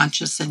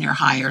subconscious and your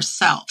higher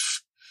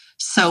self.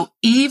 So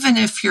even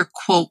if you're,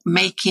 quote,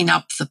 making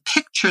up the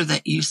picture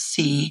that you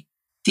see,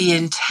 the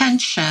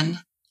intention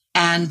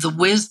and the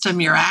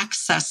wisdom you're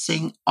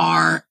accessing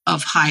are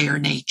of higher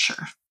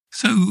nature.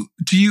 So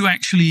do you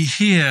actually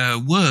hear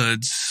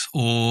words,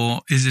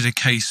 or is it a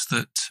case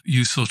that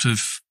you sort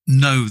of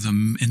know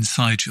them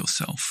inside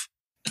yourself?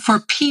 For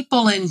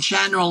people in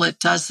general, it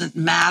doesn't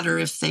matter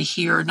if they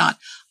hear or not.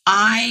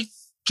 I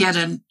get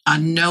a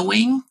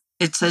knowing.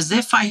 It's as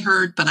if I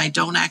heard, but I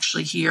don't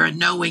actually hear. A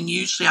knowing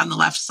usually on the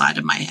left side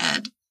of my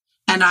head.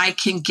 And I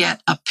can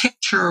get a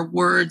picture or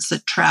words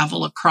that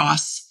travel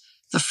across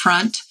the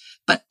front,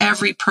 but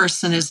every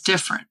person is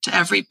different.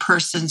 Every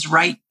person's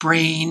right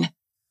brain,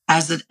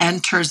 as it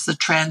enters the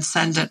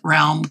transcendent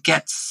realm,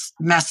 gets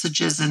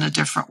messages in a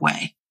different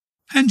way.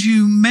 And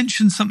you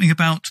mentioned something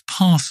about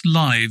past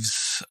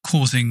lives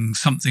causing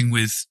something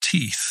with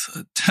teeth.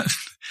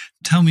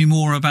 Tell me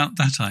more about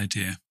that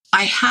idea.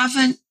 I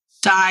haven't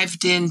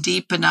dived in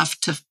deep enough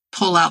to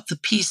pull out the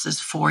pieces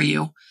for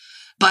you,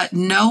 but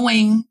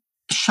shamanically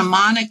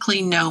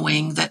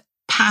knowing that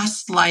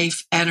past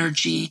life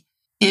energy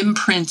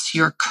imprints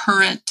your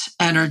current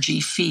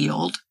energy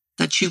field,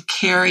 that you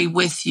carry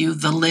with you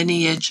the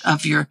lineage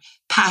of your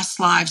past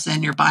lives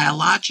and your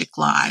biologic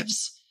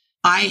lives,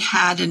 I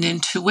had an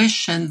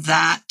intuition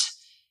that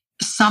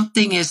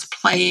something is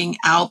playing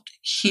out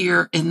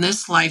here in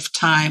this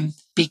lifetime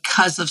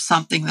because of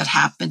something that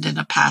happened in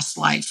a past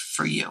life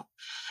for you.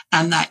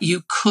 And that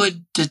you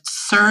could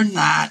discern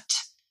that,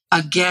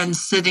 again,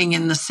 sitting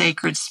in the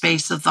sacred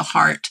space of the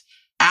heart,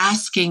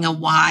 asking a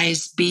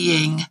wise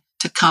being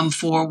to come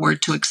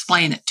forward to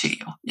explain it to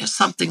you.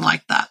 Something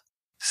like that.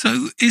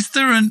 So is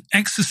there an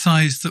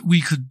exercise that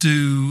we could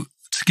do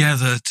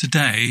together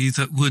today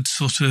that would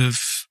sort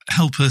of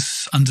help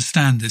us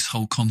understand this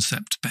whole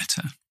concept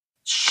better?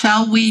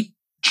 Shall we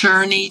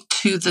journey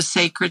to the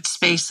sacred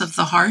space of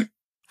the heart?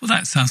 Well,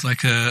 that sounds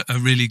like a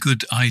really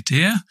good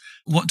idea.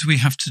 What do we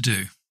have to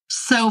do?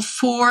 So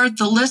for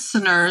the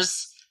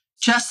listeners,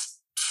 just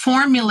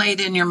formulate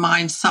in your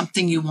mind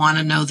something you want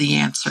to know the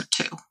answer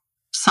to,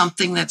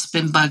 something that's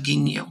been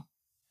bugging you.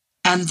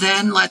 And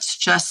then let's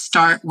just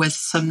start with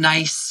some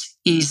nice,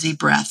 easy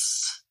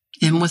breaths.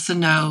 In with the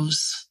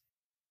nose,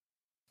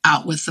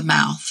 out with the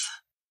mouth.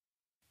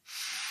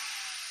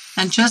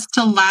 And just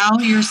allow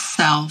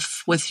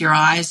yourself, with your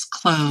eyes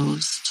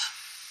closed,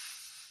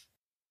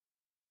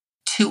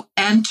 to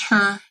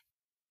enter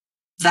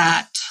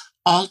that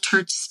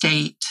altered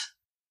state,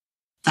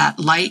 that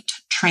light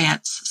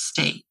trance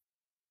state.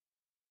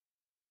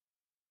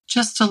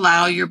 Just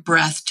allow your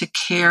breath to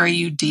carry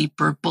you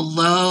deeper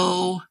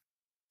below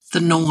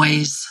the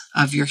noise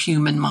of your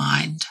human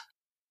mind.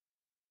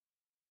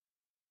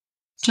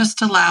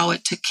 Just allow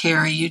it to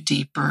carry you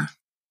deeper.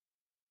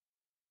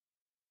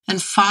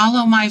 And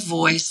follow my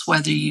voice,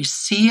 whether you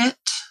see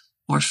it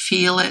or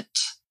feel it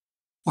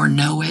or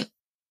know it.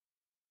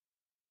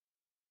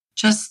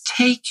 Just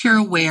take your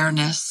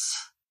awareness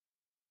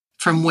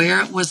from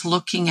where it was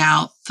looking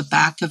out the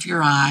back of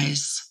your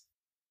eyes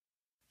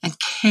and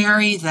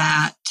carry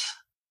that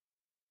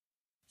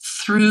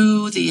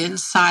through the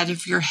inside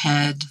of your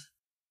head,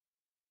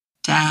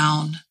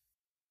 down.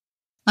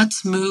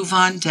 Let's move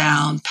on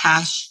down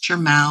past your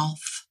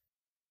mouth,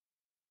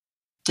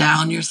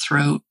 down your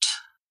throat,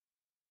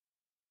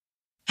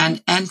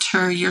 and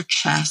enter your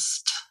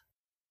chest,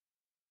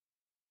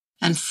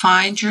 and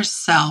find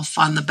yourself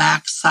on the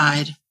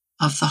backside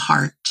of the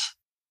heart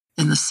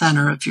in the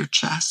center of your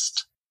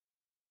chest.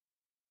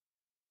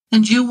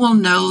 And you will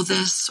know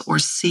this or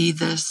see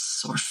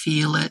this or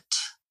feel it.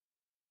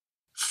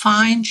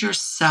 Find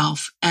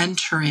yourself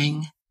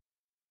entering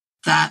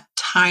that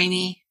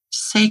tiny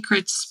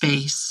sacred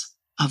space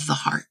of the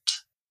heart.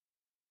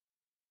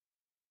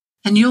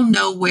 And you'll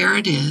know where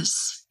it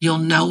is. You'll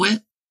know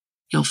it.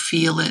 You'll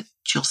feel it.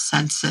 You'll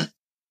sense it.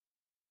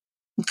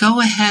 Go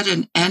ahead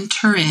and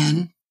enter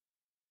in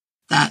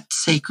that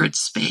sacred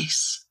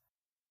space.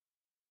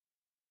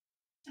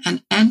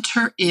 And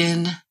enter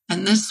in,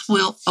 and this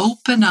will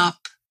open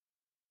up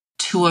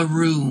to a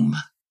room.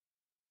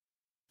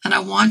 And I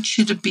want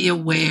you to be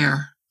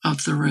aware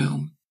of the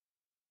room.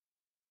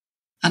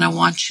 And I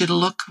want you to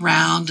look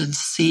around and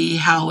see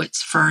how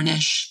it's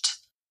furnished,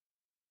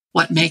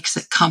 what makes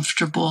it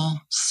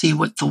comfortable, see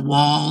what the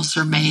walls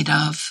are made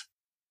of.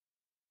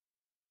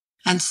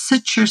 And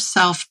sit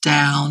yourself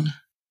down,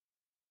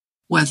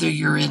 whether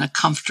you're in a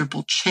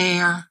comfortable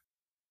chair,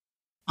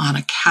 on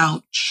a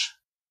couch,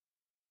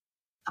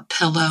 a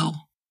pillow.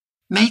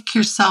 Make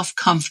yourself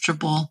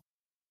comfortable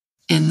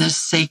in this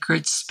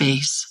sacred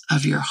space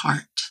of your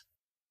heart.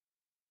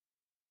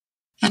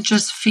 And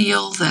just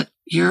feel that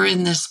you're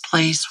in this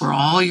place where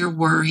all your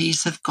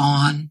worries have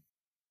gone,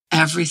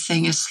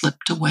 everything is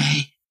slipped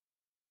away.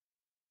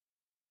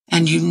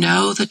 And you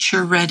know that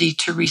you're ready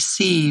to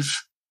receive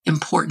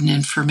important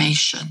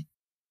information.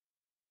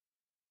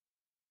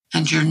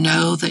 And you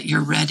know that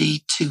you're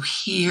ready to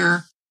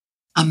hear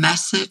a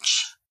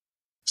message,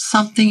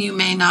 something you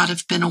may not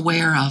have been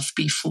aware of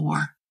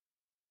before.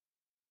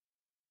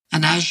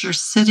 And as you're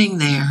sitting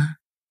there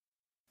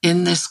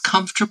in this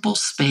comfortable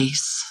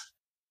space,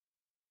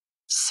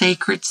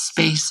 sacred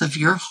space of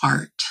your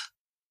heart,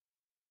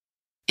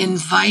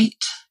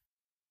 invite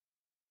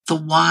the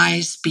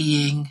wise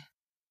being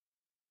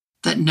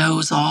that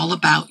knows all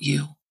about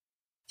you.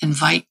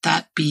 Invite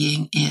that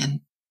being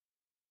in.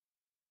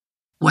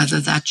 Whether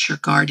that's your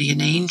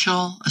guardian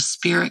angel, a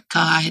spirit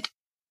guide,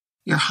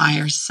 your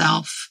higher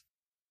self.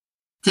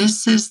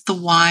 This is the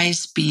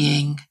wise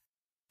being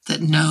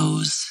that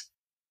knows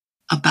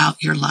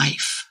about your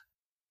life.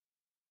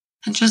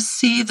 And just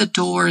see the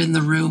door in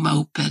the room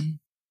open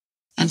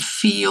and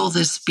feel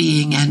this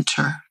being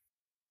enter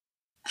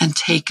and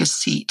take a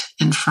seat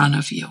in front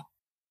of you.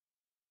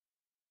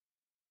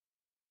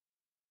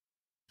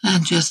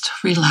 And just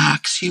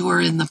relax. You are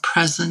in the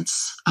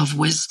presence of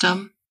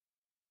wisdom.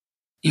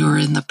 You are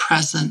in the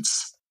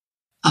presence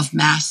of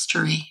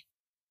mastery.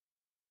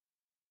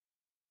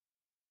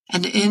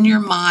 And in your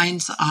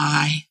mind's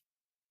eye,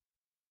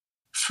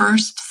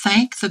 first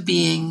thank the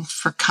being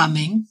for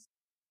coming,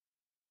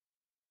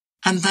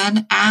 and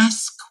then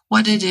ask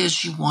what it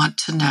is you want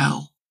to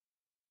know.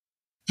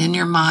 In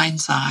your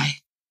mind's eye,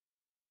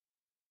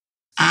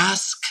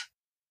 ask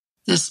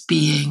this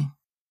being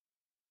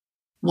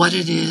what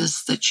it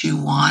is that you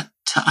want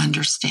to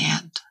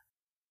understand.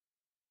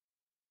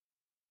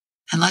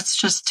 And let's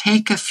just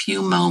take a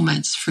few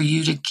moments for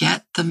you to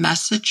get the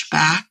message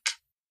back.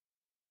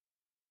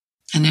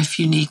 And if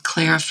you need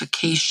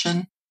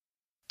clarification,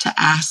 to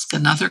ask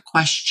another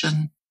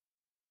question.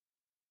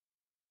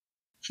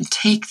 And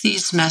take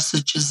these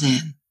messages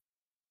in,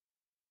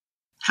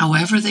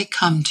 however they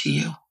come to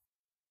you.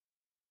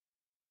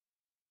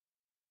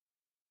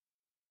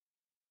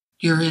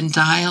 You're in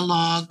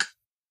dialogue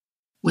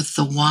with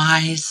the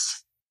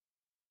wise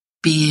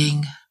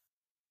being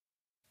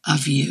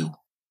of you.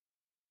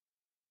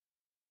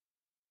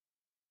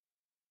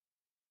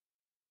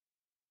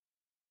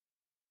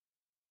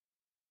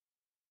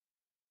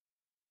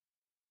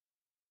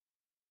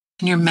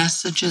 And your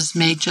messages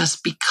may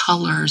just be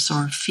colors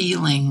or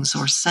feelings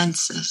or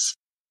senses.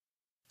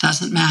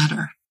 Doesn't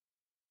matter.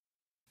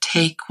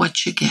 Take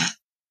what you get.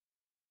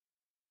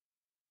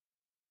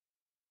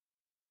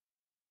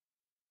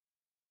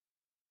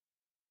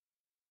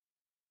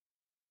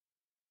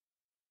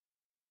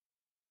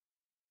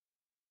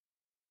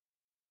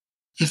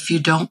 If you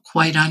don't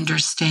quite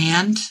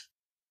understand,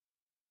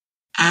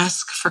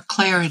 ask for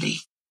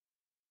clarity.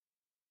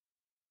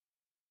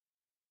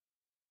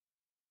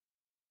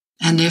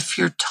 And if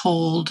you're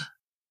told,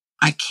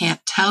 I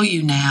can't tell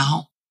you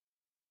now,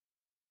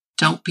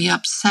 don't be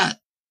upset.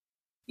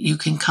 You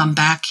can come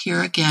back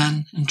here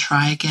again and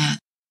try again.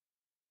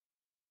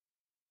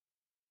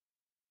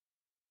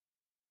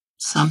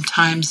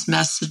 Sometimes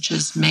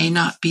messages may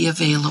not be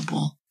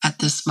available at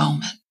this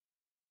moment.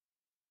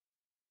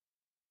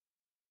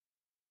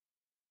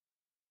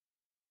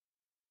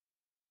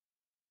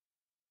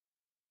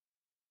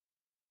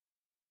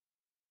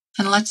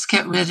 And let's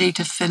get ready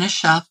to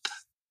finish up.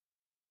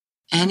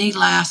 Any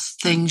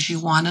last things you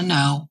want to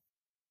know.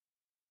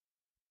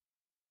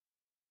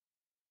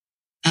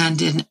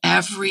 And in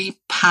every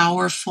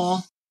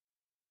powerful,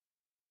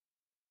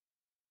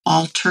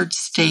 altered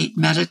state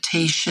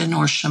meditation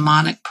or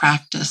shamanic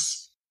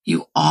practice,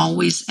 you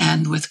always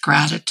end with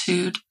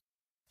gratitude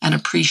and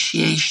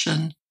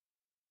appreciation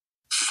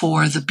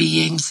for the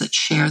beings that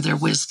share their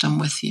wisdom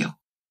with you.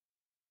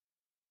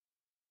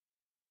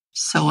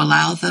 So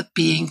allow the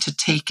being to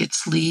take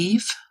its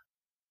leave,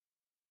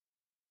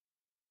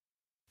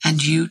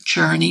 and you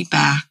journey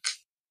back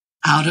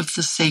out of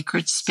the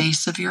sacred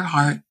space of your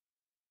heart,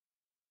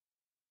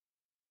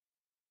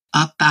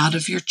 up out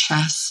of your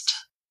chest,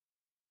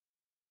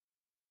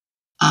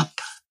 up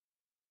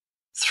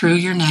through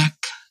your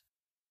neck,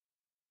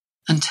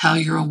 until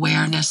your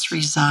awareness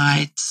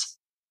resides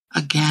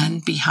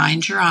again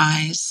behind your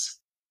eyes,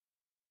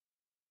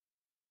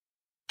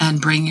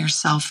 and bring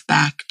yourself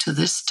back to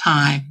this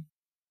time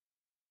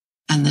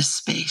and this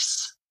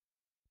space.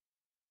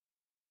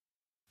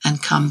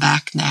 And come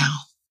back now.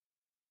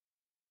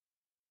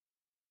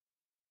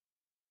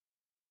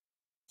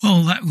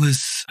 Well, that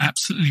was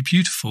absolutely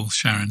beautiful,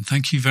 Sharon.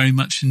 Thank you very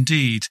much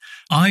indeed.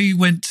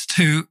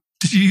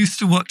 Did you used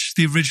to watch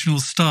the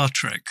original Star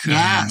Trek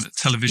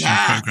television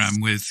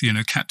program with,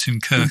 Captain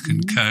Kirk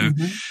and co?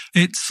 Mm-hmm.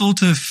 It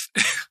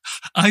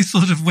I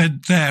sort of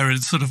went there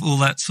and sort of all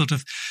that sort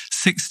of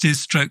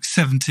 60s /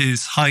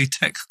 70s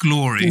high-tech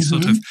glory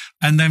sort of.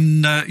 And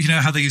then,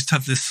 how they used to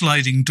have the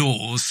sliding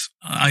doors.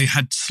 I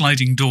had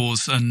sliding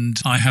doors,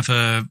 and I have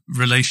a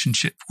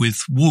relationship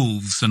with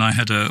wolves, and I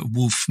had a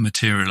wolf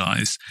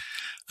materialize.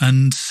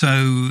 And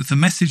so the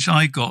message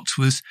I got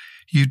was,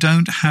 you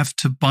don't have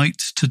to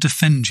bite to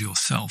defend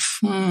yourself.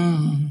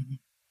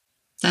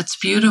 That's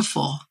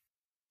beautiful.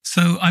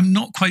 So I'm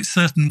not quite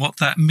certain what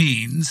that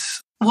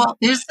means. Well,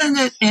 isn't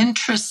it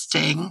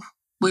interesting?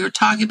 We were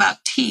talking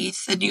about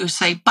teeth, and you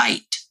say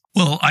bite.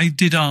 Well, I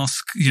did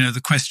ask,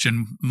 the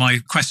question. My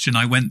question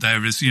I went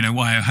there is,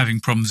 why I'm having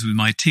problems with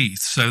my teeth.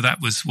 So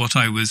that was what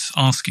I was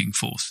asking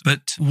for.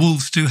 But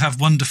wolves do have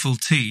wonderful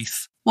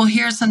teeth. Well,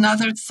 here's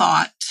another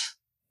thought.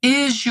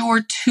 Is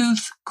your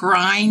tooth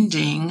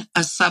grinding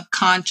a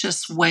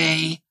subconscious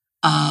way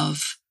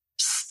of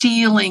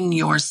steeling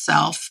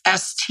yourself,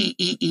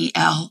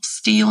 STEEL,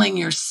 steeling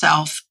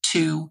yourself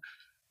to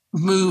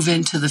move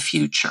into the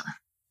future?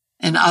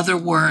 In other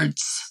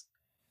words,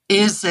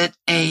 is it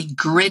a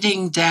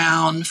gritting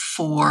down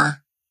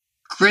for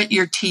grit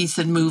your teeth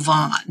and move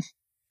on?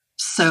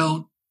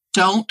 So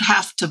don't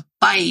have to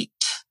bite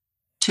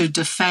to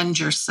defend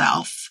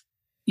yourself.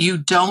 You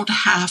don't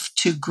have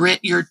to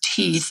grit your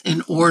teeth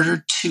in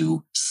order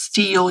to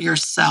steel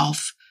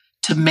yourself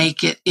to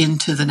make it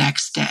into the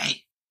next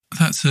day.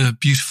 That's a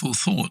beautiful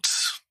thought.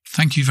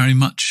 Thank you very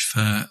much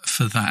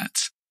for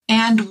that.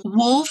 And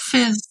wolf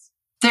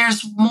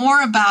there's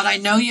more about, I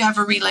know you have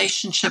a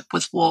relationship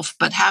with wolf,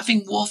 but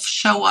having wolf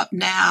show up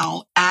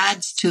now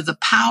adds to the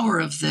power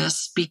of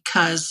this,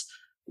 because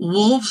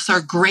wolves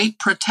are great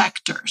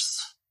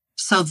protectors.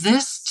 So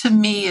this to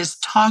me is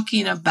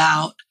talking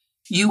about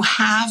you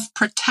have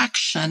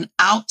protection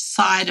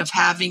outside of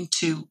having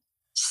to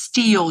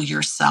steel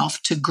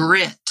yourself, to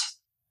grit.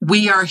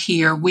 We are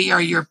here. We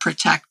are your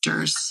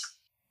protectors.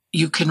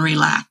 You can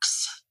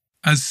relax.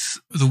 As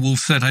the wolf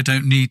said, I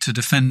don't need to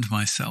defend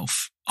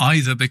myself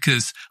either,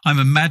 because I'm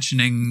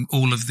imagining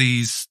all of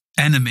these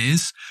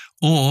enemies,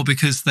 or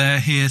because they're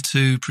here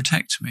to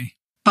protect me.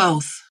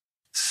 Both.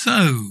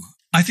 So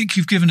I think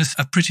you've given us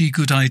a pretty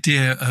good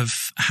idea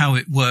of how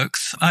it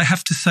works. I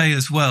have to say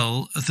as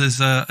well, there's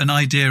an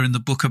idea in the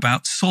book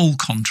about soul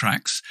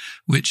contracts,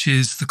 which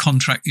is the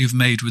contract you've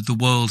made with the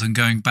world and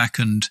going back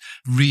and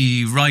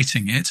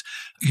rewriting it.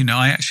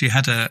 I actually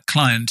had a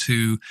client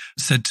who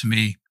said to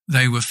me,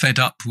 they were fed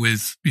up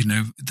with,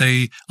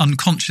 they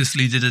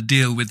unconsciously did a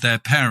deal with their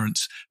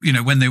parents,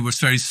 when they were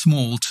very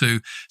small to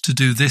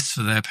do this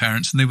for their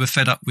parents, and they were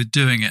fed up with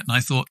doing it. And I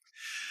thought,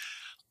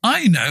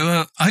 I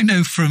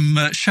know from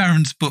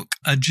Sharon's book,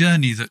 a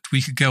journey that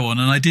we could go on.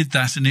 And I did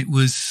that, and it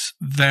was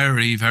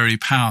very, very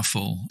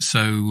powerful.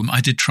 So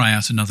I did try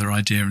out another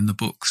idea in the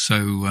book.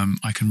 So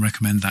I can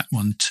recommend that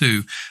one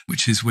too,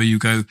 which is where you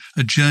go,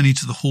 a journey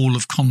to the Hall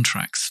of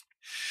Contracts.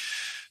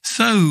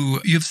 So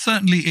you've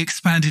certainly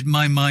expanded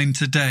my mind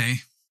today.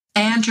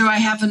 Andrew, I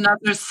have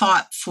another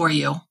thought for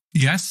you.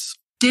 Yes.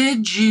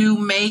 Did you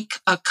make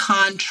a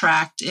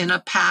contract in a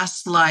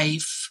past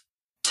life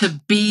to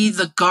be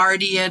the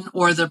guardian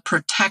or the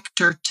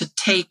protector to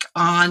take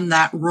on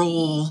that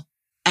role?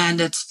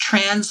 And it's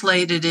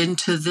translated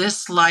into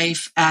this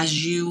life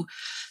as you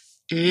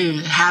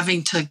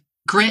having to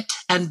grit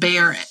and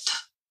bear it.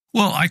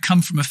 Well, I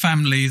come from a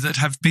family that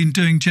have been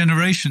doing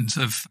generations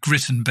of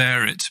grit and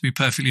bear it, to be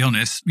perfectly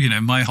honest.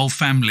 My whole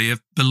family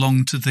have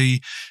belonged to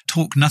the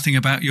talk nothing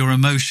about your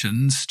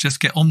emotions, just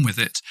get on with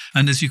it.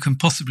 And as you can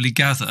possibly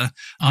gather,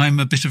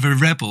 I'm a bit of a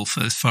rebel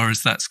as far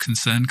as that's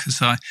concerned,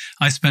 because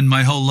I spend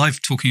my whole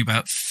life talking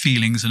about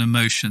feelings and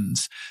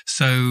emotions.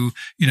 So,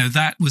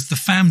 that was the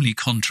family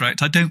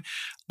contract.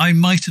 I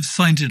might have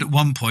signed it at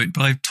one point,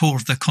 but I tore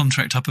the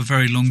contract up a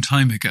very long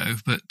time ago.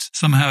 But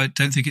somehow I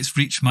don't think it's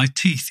reached my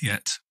teeth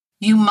yet.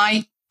 You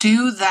might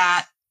do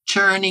that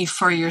journey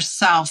for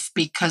yourself,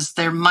 because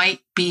there might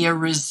be a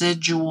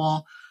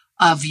residual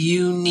of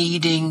you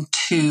needing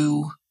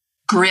to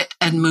grit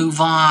and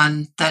move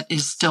on that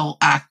is still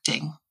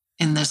acting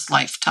in this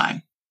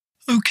lifetime.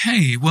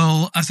 Okay,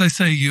 well, as I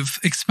say, you've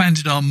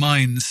expanded our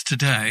minds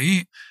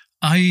today.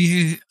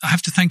 I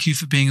have to thank you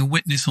for being a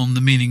witness on The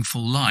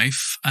Meaningful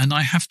Life, and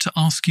I have to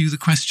ask you the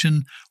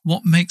question,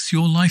 what makes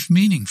your life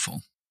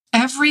meaningful?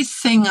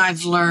 Everything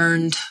I've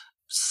learned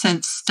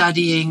since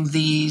studying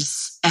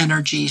these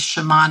energies,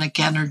 shamanic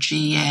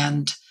energy,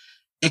 and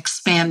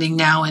expanding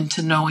now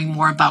into knowing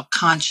more about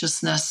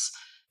consciousness,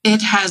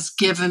 it has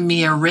given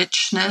me a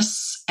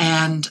richness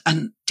and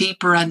a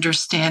deeper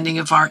understanding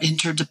of our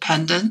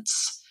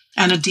interdependence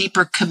and a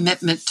deeper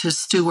commitment to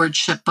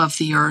stewardship of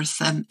the earth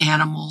and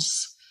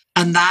animals.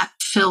 And that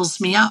fills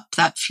me up.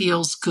 That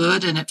feels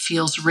good, and it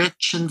feels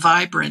rich and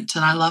vibrant,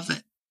 and I love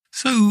it.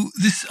 So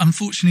this,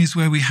 unfortunately, is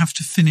where we have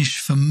to finish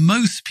for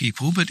most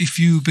people. But if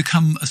you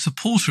become a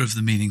supporter of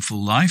The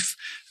Meaningful Life,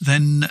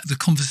 then the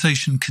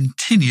conversation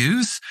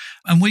continues.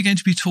 And we're going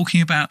to be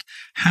talking about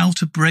how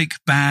to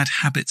break bad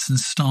habits and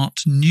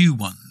start new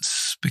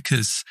ones.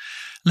 Because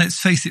let's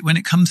face it, when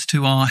it comes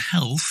to our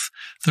health,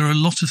 there are a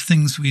lot of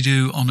things we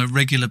do on a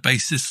regular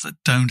basis that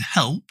don't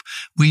help.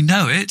 We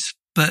know it,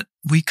 but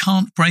we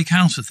can't break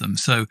out of them.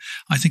 So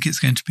I think it's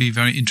going to be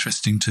very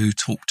interesting to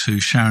talk to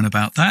Sharon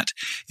about that.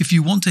 If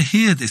you want to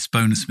hear this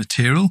bonus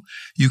material,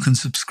 you can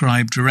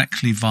subscribe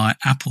directly via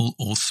Apple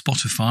or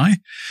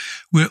Spotify.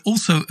 We're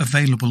also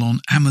available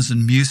on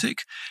Amazon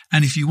Music.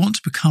 And if you want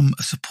to become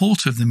a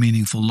supporter of The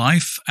Meaningful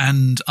Life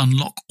and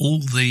unlock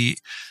all the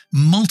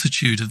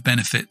multitude of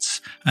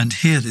benefits and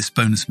hear this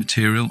bonus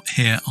material,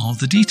 here are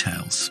the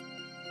details.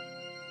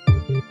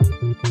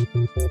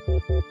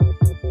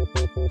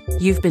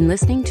 You've been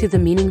listening to The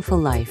Meaningful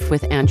Life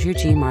with Andrew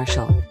G.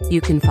 Marshall.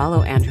 You can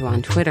follow Andrew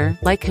on Twitter,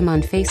 like him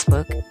on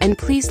Facebook, and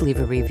please leave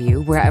a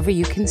review wherever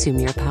you consume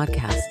your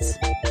podcasts.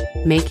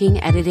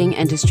 Making, editing,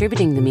 and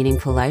distributing The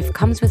Meaningful Life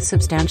comes with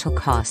substantial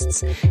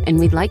costs, and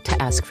we'd like to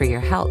ask for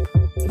your help.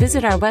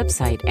 Visit our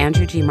website,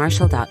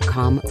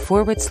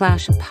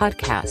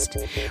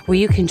 andrewgmarshall.com/podcast, where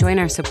you can join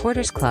our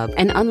supporters club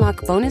and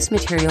unlock bonus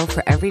material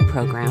for every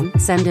program,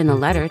 send in a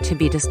letter to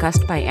be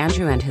discussed by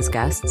Andrew and his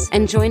guests,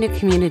 and join a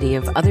community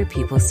of other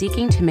people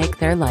seeking to make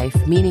their life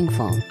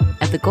meaningful.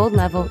 At the gold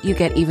level, you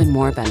get even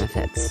more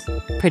benefits.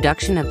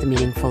 Production of The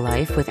Meaningful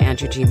Life with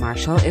Andrew G.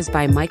 Marshall is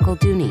by Michael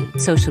Dooney.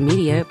 Social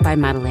media by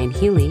Madeleine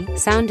Healy.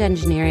 Sound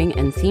engineering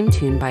and theme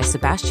tune by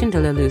Sebastian de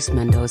la Luz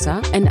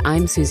Mendoza. And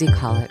I'm Susie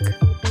Colick.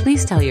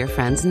 Please tell your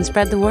friends and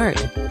spread the word.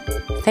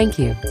 Thank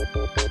you.